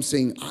will come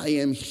saying, I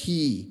am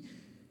he,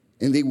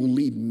 and they will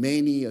lead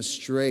many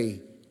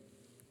astray.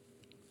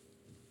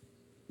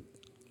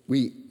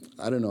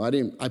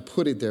 I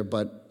put it there,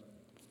 but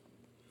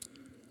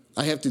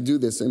I have to do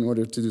this in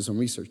order to do some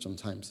research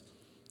sometimes.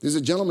 There's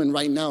a gentleman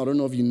right now, I don't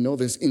know if you know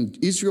this, in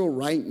Israel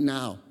right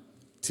now,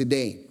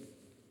 today.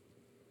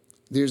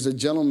 There's a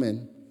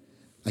gentleman,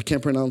 I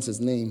can't pronounce his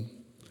name,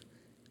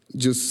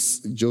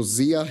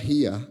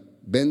 Josiah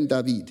Ben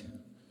David.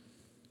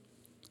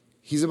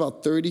 He's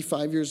about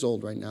 35 years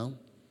old right now.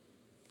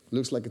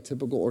 Looks like a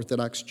typical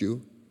Orthodox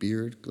Jew,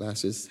 beard,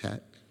 glasses,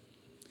 hat.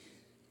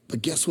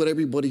 But guess what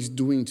everybody's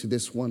doing to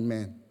this one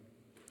man?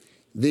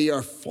 They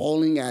are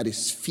falling at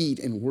his feet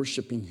and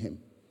worshiping him.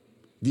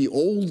 The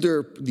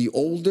older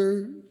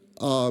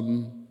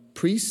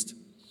priest,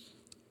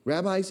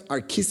 rabbis, are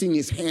kissing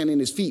his hand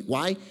and his feet.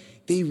 Why?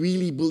 They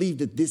really believe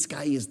that this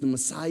guy is the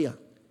Messiah.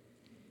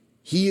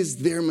 He is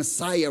their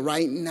Messiah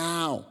right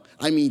now.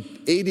 I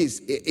mean,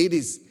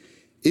 it's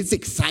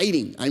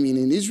exciting. I mean,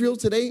 in Israel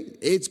today,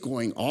 it's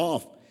going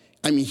off.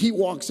 I mean, he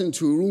walks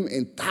into a room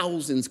and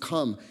thousands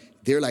come.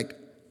 They're like,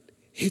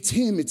 it's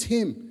him, it's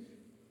him.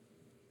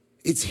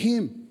 It's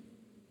him.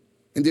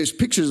 And there's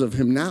pictures of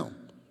him now.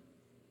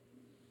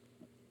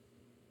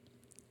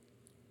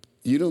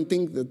 You don't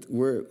think that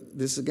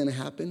this is going to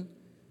happen?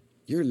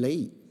 You're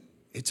late.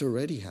 It's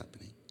already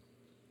happening.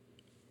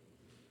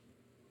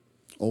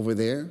 Over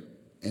there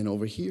and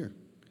over here.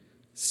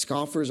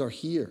 Scoffers are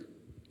here.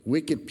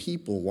 Wicked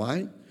people.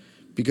 Why?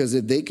 Because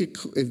if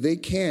they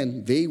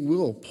can, they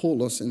will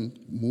pull us and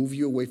move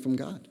you away from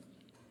God,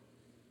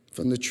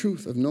 from the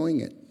truth of knowing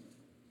it.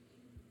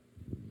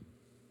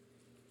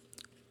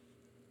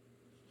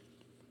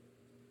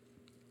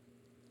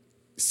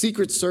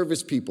 Secret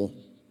Service people,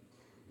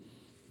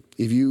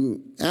 if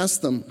you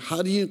ask them,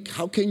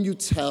 how can you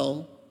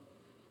tell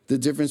the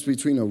difference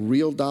between a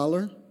real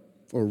dollar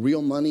or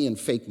real money and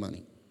fake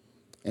money?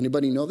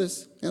 Anybody know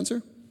this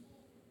answer?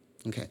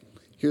 Okay,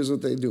 here's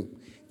what they do.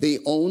 They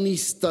only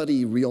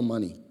study real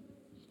money.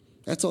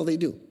 That's all they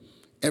do.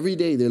 Every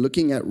day they're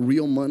looking at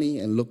real money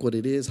and look what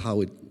it is,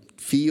 how it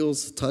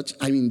feels, touch.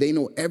 I mean, they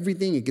know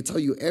everything. It can tell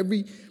you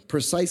every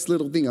precise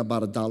little thing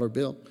about a dollar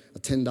bill, a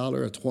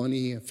 $10, a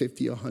 $20, a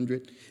 $50, a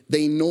 $100.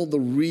 They know the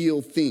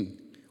real thing.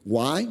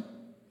 Why?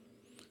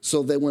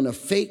 So that when a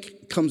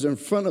fake comes in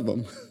front of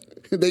them,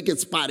 they can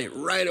spot it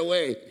right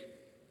away.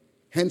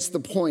 Hence the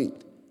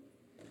point.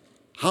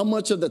 How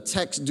much of the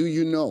text do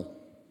you know?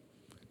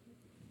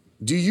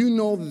 Do you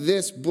know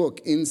this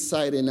book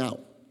inside and out?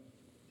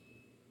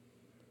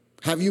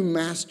 Have you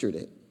mastered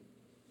it?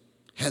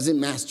 Has it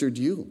mastered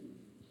you?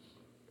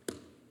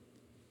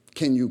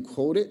 Can you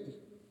quote it?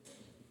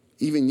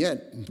 Even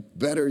yet,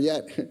 better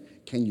yet,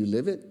 can you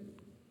live it?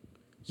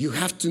 You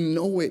have to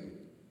know it.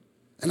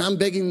 And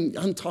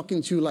I'm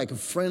talking to you like a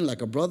friend,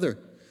 like a brother.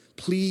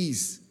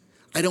 Please,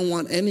 I don't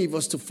want any of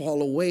us to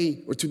fall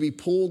away or to be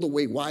pulled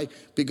away. Why?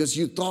 Because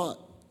you thought,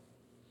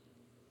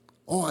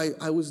 oh,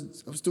 I was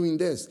doing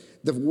this.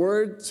 The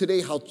word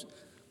today, how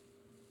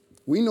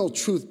we know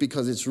truth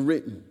because it's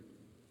written.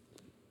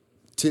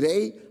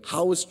 Today,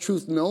 how is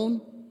truth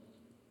known?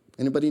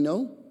 Anybody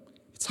know?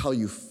 It's how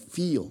you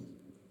feel.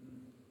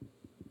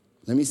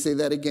 Let me say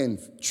that again.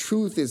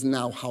 Truth is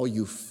now how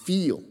you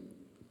feel.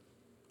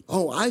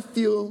 Oh, I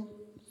feel,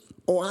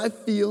 or I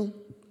feel,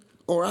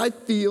 or I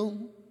feel.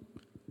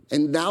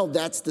 And now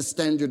that's the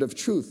standard of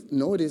truth.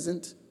 No, it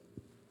isn't.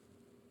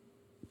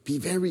 Be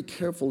very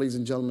careful, ladies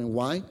and gentlemen.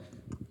 Why?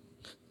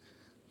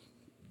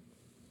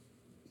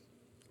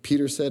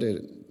 Peter said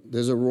it.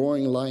 There's a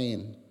roaring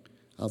lion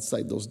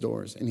outside those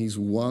doors, and he's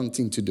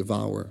wanting to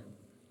devour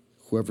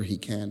whoever he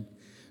can.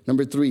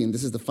 Number 3, and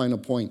this is the final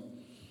point.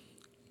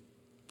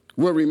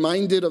 We're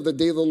reminded of the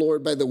day of the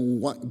Lord by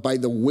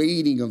the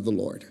waiting of the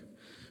Lord.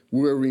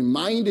 We're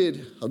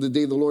reminded of the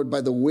day of the Lord by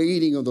the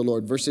waiting of the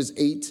Lord. Verses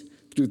 8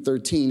 through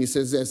 13, he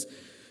says this.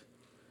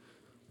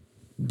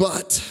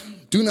 But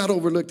do not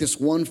overlook this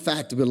one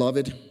fact,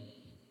 beloved,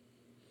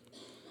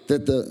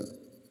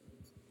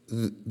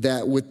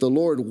 that with the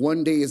Lord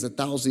 1 day is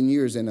 1,000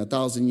 years, and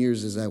 1,000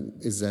 years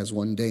is as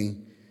 1 day.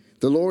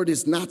 The Lord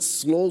is not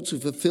slow to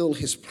fulfill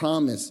his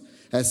promise,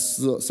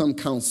 as some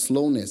count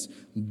slowness,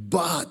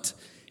 but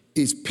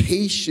is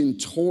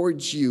patient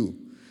towards you,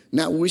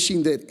 not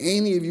wishing that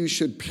any of you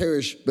should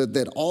perish, but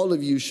that all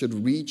of you should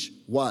reach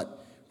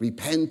what?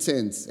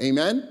 Repentance.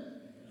 Amen?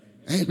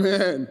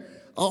 Amen.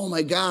 Oh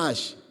my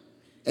gosh.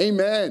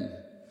 Amen.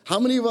 How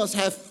many of us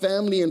have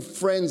family and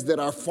friends that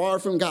are far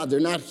from God? They're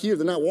not here.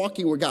 They're not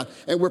walking with God.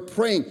 And we're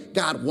praying,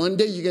 God, one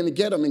day you're going to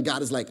get them. And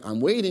God is like,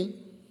 I'm waiting.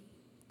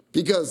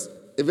 Because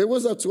if it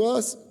was up to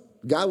us,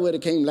 God would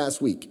have came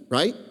last week,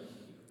 right?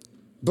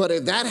 But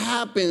if that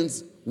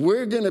happens,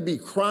 we're going to be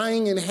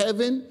crying in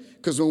heaven,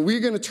 because when we're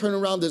going to turn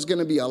around, there's going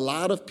to be a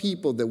lot of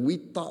people that we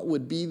thought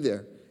would be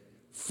there,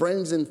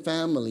 friends and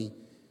family,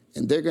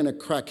 and they're going to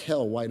crack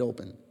hell wide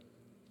open.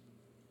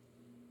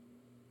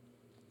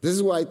 This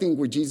is why I think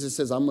where Jesus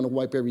says, I'm going to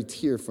wipe every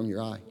tear from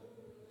your eye.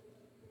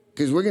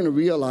 Because we're going to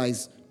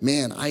realize,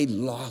 man, I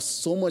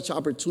lost so much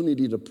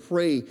opportunity to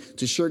pray,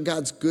 to share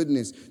God's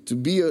goodness, to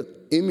be an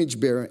image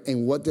bearer,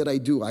 and what did I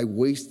do? I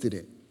wasted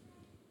it.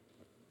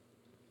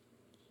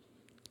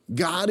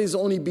 God is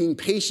only being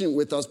patient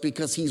with us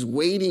because he's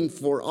waiting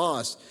for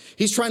us.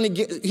 He's trying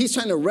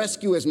to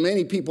rescue as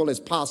many people as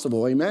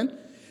possible. Amen?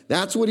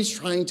 That's what he's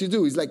trying to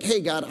do. He's like,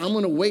 hey, God, I'm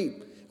going to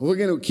wait. We're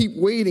going to keep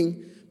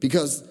waiting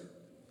because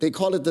they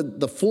call it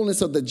the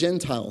fullness of the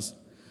Gentiles.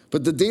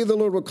 But the day of the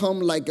Lord will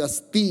come like a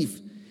thief,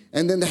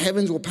 and then the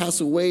heavens will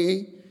pass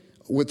away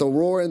with a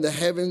roar, and the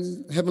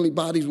heavenly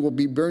bodies will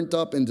be burnt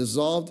up and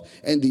dissolved,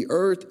 and the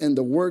earth and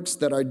the works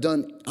that are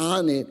done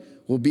on it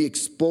will be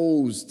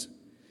exposed.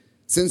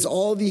 Since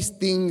all these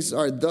things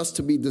are thus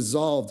to be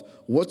dissolved,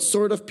 what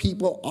sort of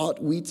people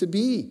ought we to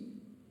be?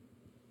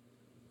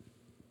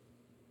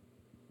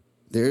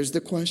 There's the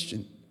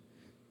question.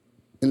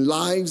 In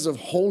lives of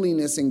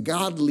holiness and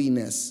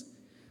godliness,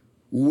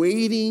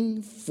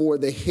 waiting for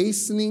the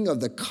hastening of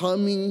the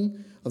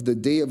coming of the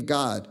day of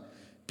God,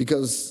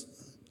 because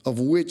of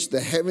which the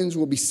heavens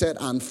will be set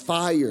on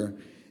fire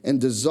and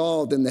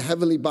dissolved, and the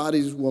heavenly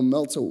bodies will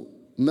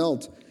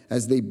melt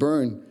as they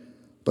burn.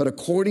 But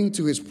according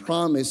to his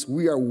promise,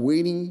 we are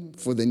waiting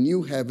for the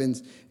new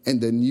heavens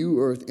and the new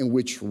earth in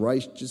which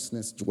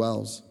righteousness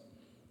dwells.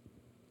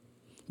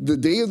 The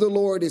day of the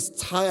Lord is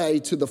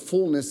tied to the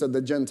fullness of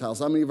the Gentiles.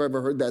 How many of you have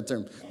ever heard that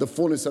term? The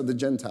fullness of the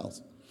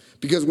Gentiles.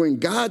 Because when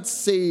God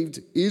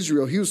saved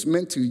Israel, he was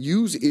meant to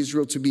use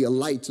Israel to be a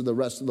light to the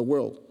rest of the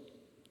world.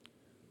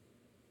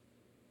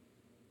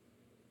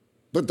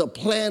 But the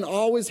plan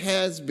always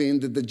has been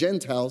that the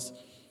Gentiles,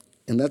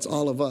 and that's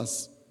all of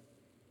us,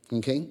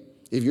 okay?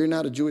 If you're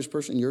not a Jewish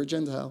person, you're a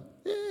Gentile,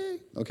 yay,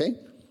 okay?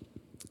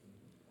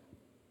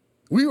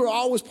 We were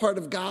always part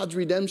of God's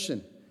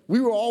redemption. We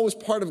were always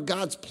part of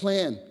God's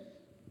plan.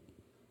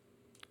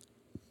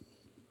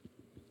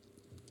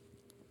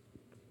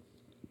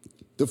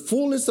 The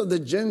fullness of the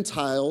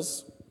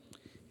Gentiles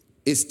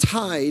is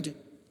tied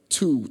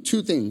to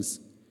two things.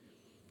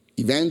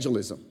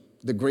 Evangelism,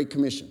 the Great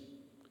Commission.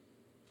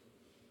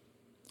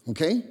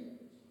 Okay?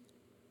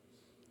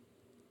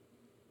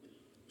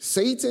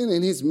 Satan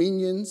and his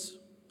minions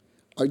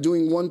are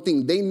doing one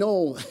thing. They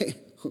know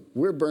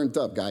we're burnt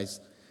up, guys.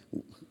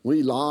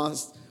 We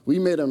lost. We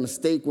made a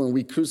mistake when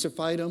we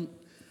crucified him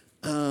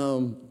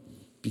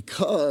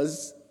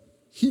because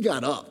he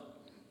got up.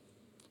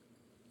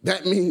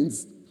 That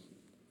means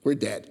we're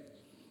dead.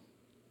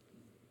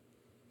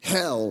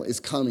 Hell is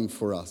coming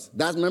for us.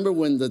 Remember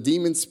when the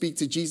demons speak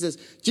to Jesus?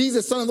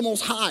 Jesus, Son of the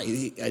Most High.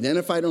 He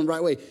identified him the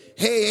right way.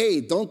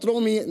 Hey, don't throw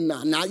me.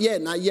 Not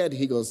yet.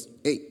 He goes,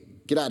 hey,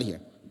 get out of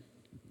here.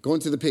 Go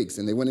into the pigs.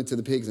 And they went into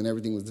the pigs and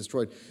everything was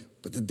destroyed.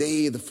 But the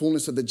day, the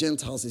fullness of the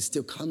Gentiles is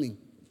still coming.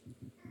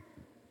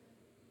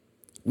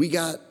 We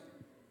got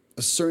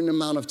a certain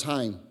amount of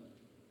time.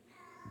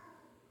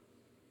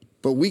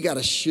 But we got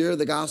to share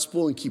the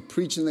gospel and keep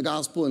preaching the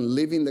gospel and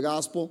living the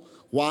gospel.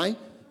 Why?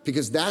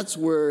 Because that's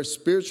where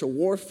spiritual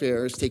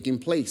warfare is taking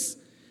place.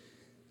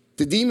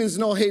 The demons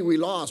know, hey, we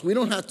lost.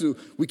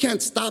 We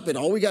can't stop it.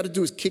 All we got to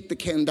do is kick the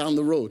can down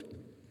the road.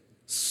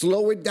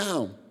 Slow it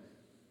down.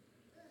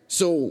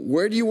 So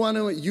where do you want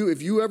to,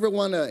 if you ever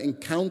want to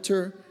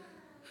encounter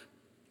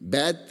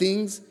bad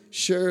things,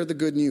 share the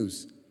good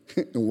news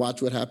and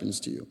watch what happens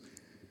to you.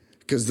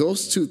 Because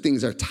those two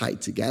things are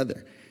tied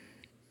together.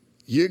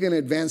 You're going to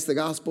advance the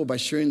gospel by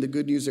sharing the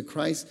good news of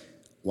Christ.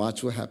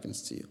 Watch what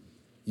happens to you.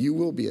 You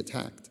will be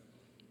attacked.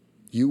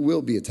 You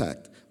will be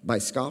attacked by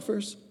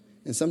scoffers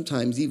and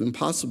sometimes even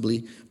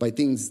possibly by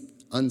things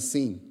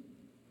unseen.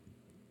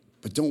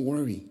 But don't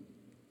worry.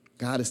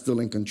 God is still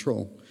in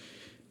control.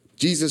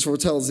 Jesus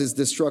foretells his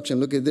destruction.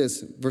 Look at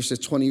this, verses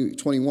 20,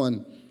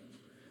 21.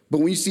 But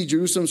when you see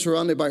Jerusalem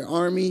surrounded by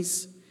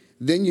armies,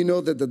 then you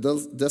know that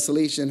the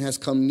desolation has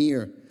come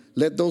near.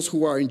 Let those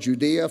who are in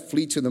Judea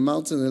flee to the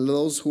mountains, and let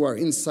those who are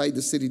inside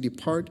the city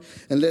depart,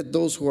 and let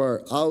those who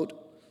are out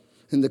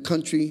in the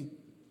country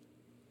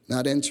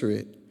not enter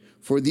it.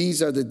 For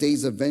these are the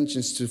days of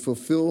vengeance to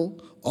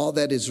fulfill all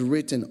that is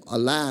written.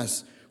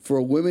 Alas,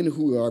 for women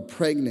who are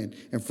pregnant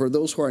and for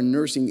those who are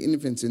nursing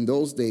infants in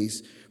those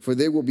days, for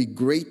there will be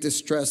great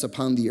distress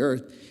upon the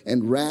earth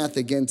and wrath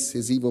against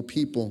his evil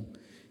people.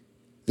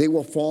 They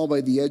will fall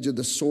by the edge of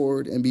the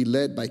sword and be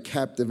led by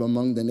captive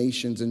among the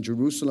nations, and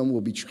Jerusalem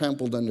will be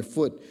trampled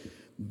underfoot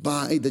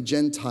by the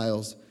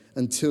Gentiles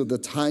until the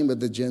time of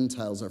the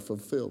Gentiles are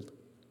fulfilled.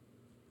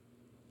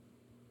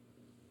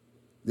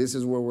 This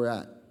is where we're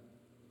at.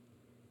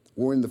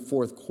 We're in the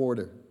fourth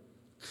quarter,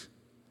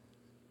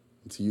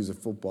 to use a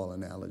football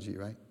analogy,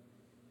 right?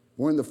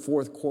 We're in the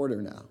fourth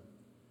quarter now,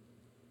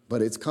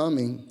 but it's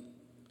coming.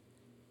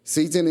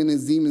 Satan and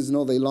his demons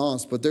know they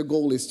lost, but their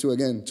goal is to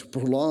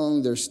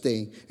prolong their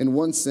stay. In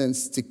one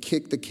sense, to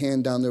kick the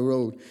can down the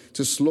road,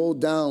 to slow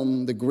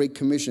down the Great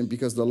Commission,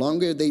 because the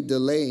longer they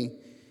delay,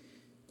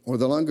 or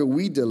the longer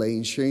we delay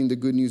in sharing the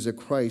good news of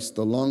Christ,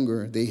 the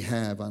longer they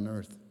have on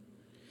earth.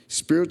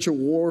 Spiritual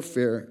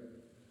warfare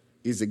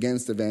is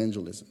against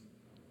evangelism.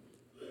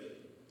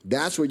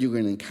 That's where you're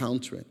going to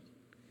encounter it.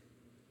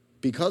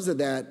 Because of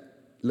that,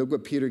 look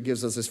what Peter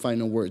gives us as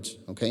final words,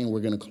 okay? And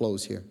we're going to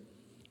close here.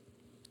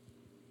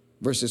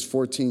 Verses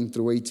 14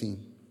 through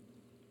 18.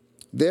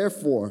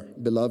 Therefore,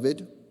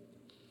 beloved,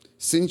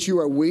 since you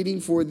are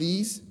waiting for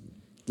these,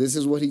 this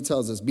is what he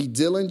tells us. Be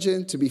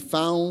diligent to be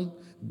found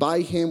by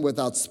him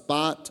without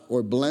spot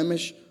or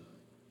blemish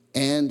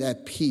and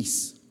at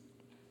peace.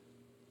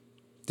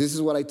 This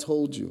is what I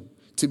told you.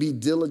 To be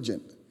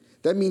diligent.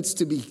 That means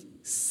to be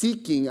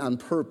seeking on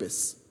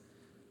purpose.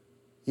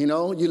 You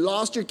know, you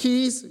lost your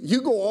keys.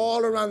 You go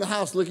all around the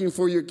house looking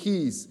for your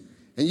keys.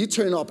 And you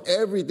turn up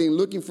everything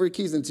looking for your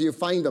keys until you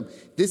find them.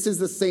 This is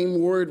the same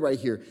word right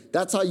here.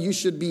 That's how you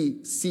should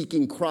be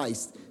seeking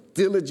Christ.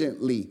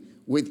 Diligently,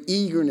 with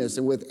eagerness,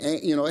 and with,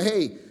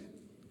 hey,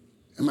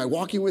 am I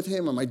walking with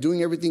him? Am I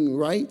doing everything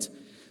right?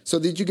 So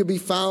that you could be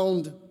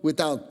found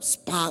without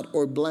spot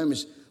or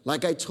blemish.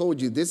 Like I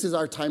told you, this is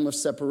our time of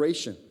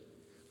separation.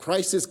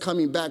 Christ is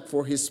coming back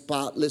for his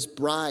spotless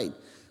bride.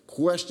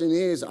 Question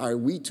is, are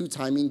we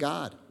two-timing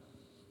God?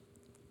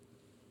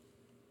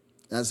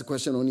 That's a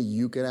question only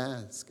you could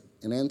ask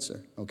and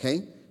answer,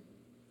 okay?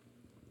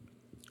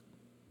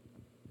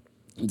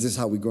 This is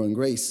how we grow in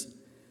grace.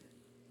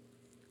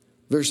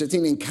 Verse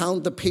 18, and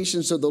count the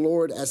patience of the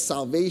Lord as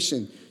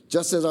salvation,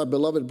 just as our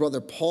beloved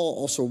brother Paul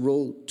also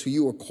wrote to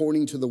you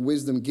according to the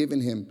wisdom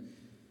given him.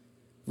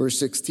 Verse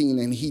 16,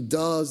 and he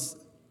does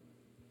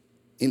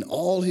in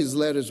all his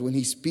letters when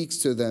he speaks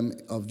to them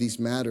of these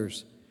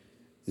matters.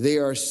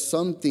 There are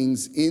some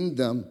things in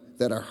them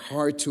that are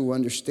hard to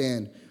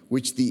understand,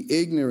 which the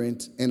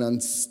ignorant and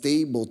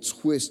unstable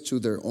twist to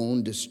their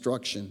own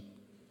destruction,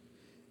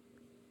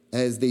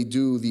 as they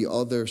do the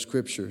other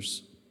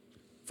scriptures.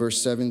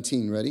 Verse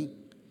 17, ready?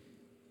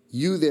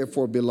 You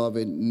therefore,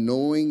 beloved,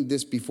 knowing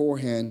this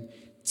beforehand,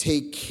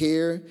 take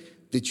care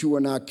that you are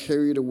not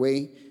carried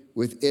away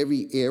with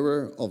every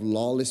error of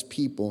lawless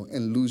people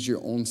and lose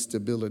your own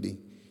stability.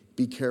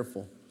 Be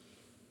careful.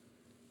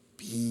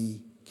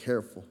 Be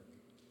careful.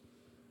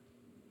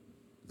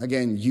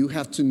 Again, you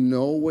have to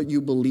know what you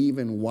believe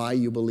and why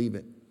you believe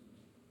it.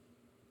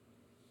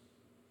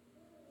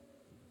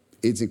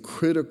 It's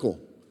critical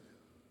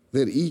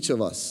that each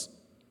of us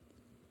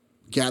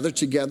gather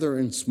together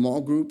in small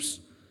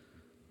groups,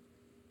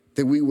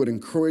 that we would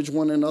encourage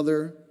one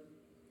another.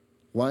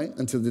 Why?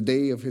 Until the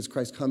day of his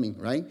Christ coming,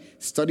 right?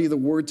 Study the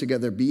word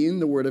together. Be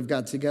in the word of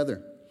God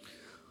together.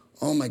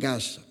 Oh my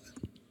gosh.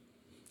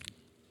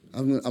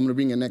 I'm going to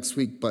bring it next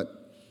week,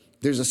 but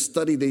there's a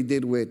study they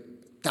did with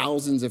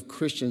thousands of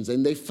Christians,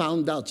 and they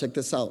found out, check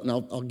this out, and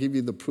I'll give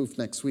you the proof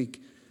next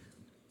week.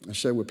 I'll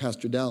share with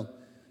Pastor Dell.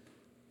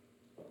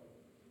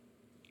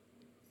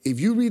 If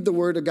you read the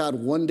word of God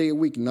 1 day a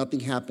week, nothing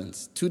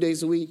happens. 2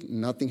 days a week,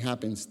 nothing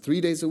happens. 3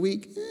 days a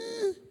week,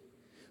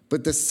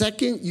 But the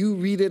second you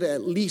read it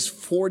at least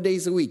 4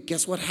 days a week,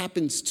 guess what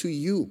happens to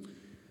you?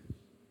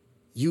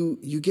 You're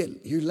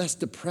less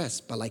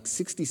depressed by like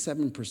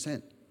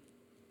 67%.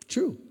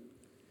 True.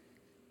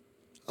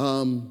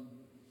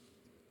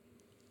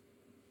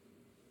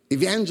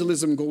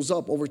 Evangelism goes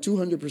up over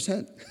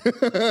 200%.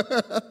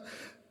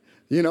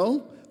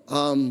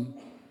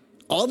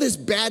 All this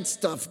bad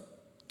stuff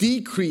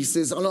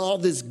decreases and all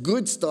this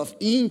good stuff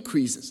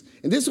increases.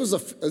 And this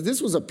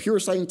was a pure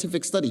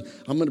scientific study.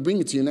 I'm going to bring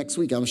it to you next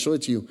week. I'm going to show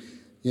it to you,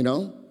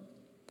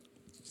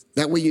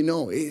 That way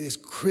it is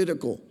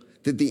critical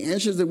that the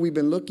answers that we've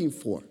been looking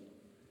for,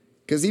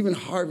 because even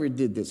Harvard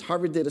did this.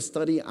 Harvard did a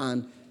study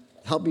on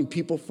helping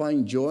people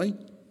find joy.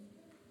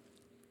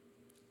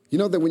 You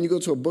know that when you go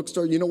to a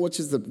bookstore,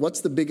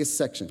 what's the biggest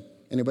section?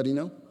 Anybody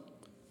know?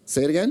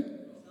 Say it again.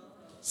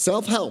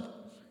 Self-help.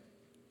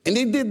 And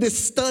they did this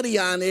study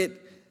on it,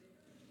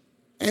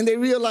 and they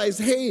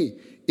realized, hey,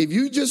 if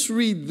you just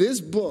read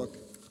this book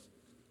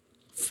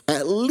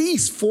at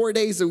least 4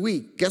 days a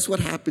week, guess what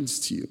happens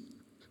to you?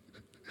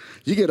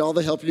 You get all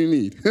the help you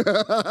need.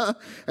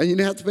 And you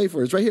don't have to pay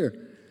for it. It's right here.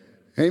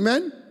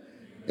 Amen?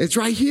 It's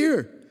right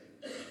here.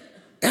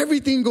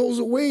 Everything goes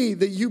away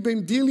that you've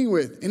been dealing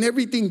with, and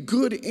everything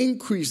good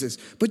increases.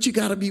 But you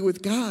got to be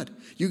with God.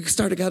 You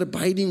start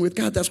abiding with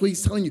God. That's what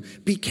he's telling you.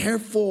 Be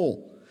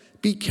careful.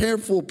 Be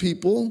careful,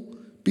 people.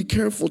 Be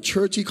careful,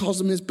 church. He calls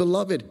them his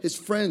beloved, his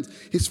friends,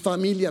 his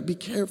familia. Be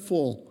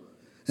careful.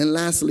 And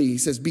lastly, he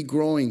says, be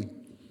growing.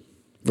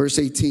 Verse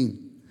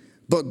 18.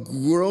 But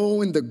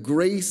grow in the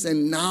grace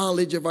and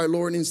knowledge of our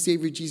Lord and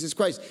Savior Jesus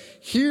Christ.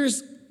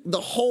 Here's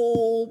the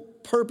whole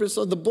purpose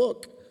of the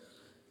book.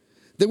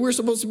 That we're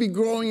supposed to be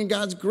growing in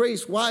God's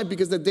grace. Why?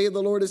 Because the day of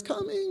the Lord is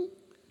coming.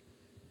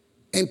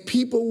 And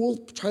people will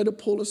try to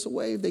pull us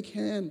away if they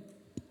can.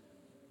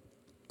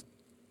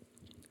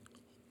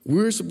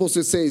 We're supposed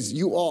to say,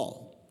 you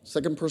all,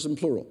 second person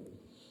plural.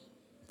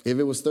 If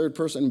it was third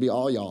person, it'd be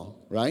all y'all,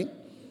 right?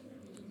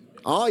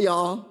 All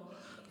y'all,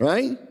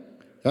 right?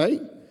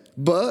 Right?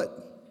 But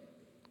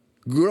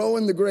grow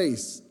in the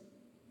grace.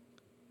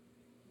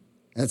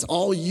 That's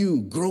all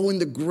you. Grow in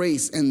the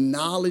grace and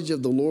knowledge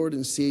of the Lord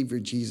and Savior,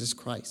 Jesus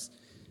Christ.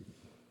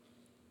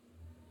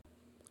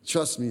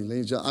 Trust me, ladies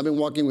and gentlemen, I've been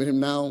walking with him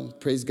now,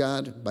 praise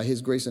God, by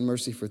his grace and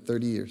mercy for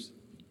 30 years.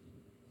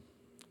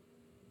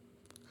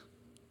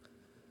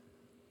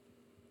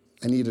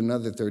 I need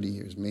another 30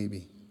 years,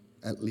 maybe,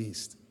 at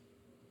least.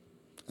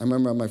 I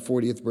remember on my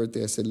 40th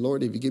birthday, I said,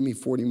 Lord, if you give me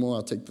 40 more,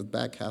 I'll take the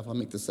back half. I'll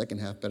make the second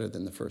half better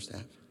than the first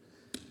half.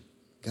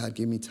 God,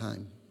 give me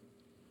time.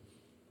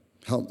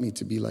 Help me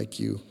to be like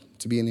you,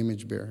 to be an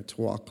image bearer,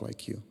 to walk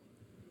like you.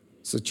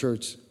 So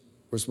church,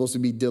 we're supposed to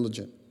be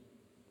diligent.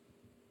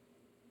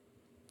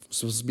 We're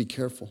supposed to be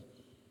careful.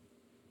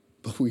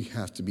 But we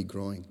have to be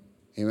growing.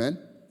 Amen?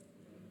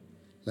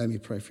 Let me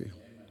pray for you.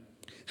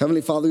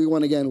 Heavenly Father, we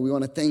want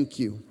to thank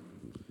you.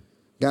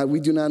 God, we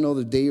do not know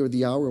the day or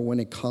the hour when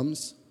it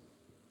comes.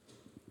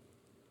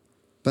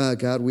 But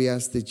God, we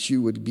ask that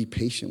you would be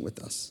patient with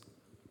us.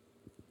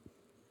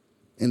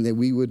 And that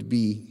we would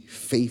be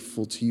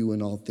faithful to you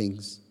in all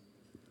things.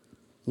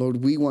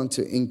 Lord, we want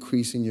to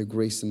increase in your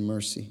grace and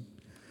mercy.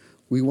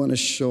 We want to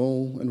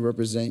show and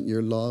represent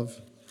your love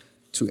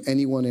to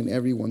anyone and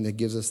everyone that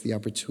gives us the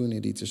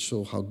opportunity to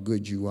show how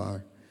good you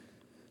are.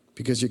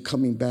 Because you're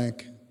coming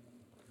back.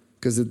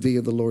 Because the day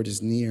of the Lord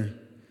is near.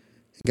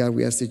 God,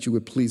 we ask that you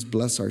would please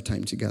bless our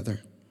time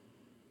together.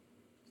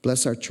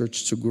 Bless our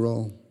church to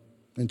grow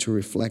and to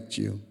reflect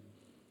you.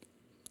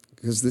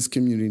 Because this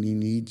community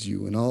needs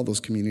you, and all those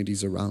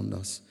communities around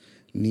us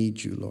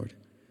need you, Lord.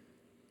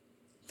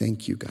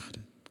 Thank you, God,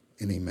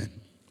 and amen.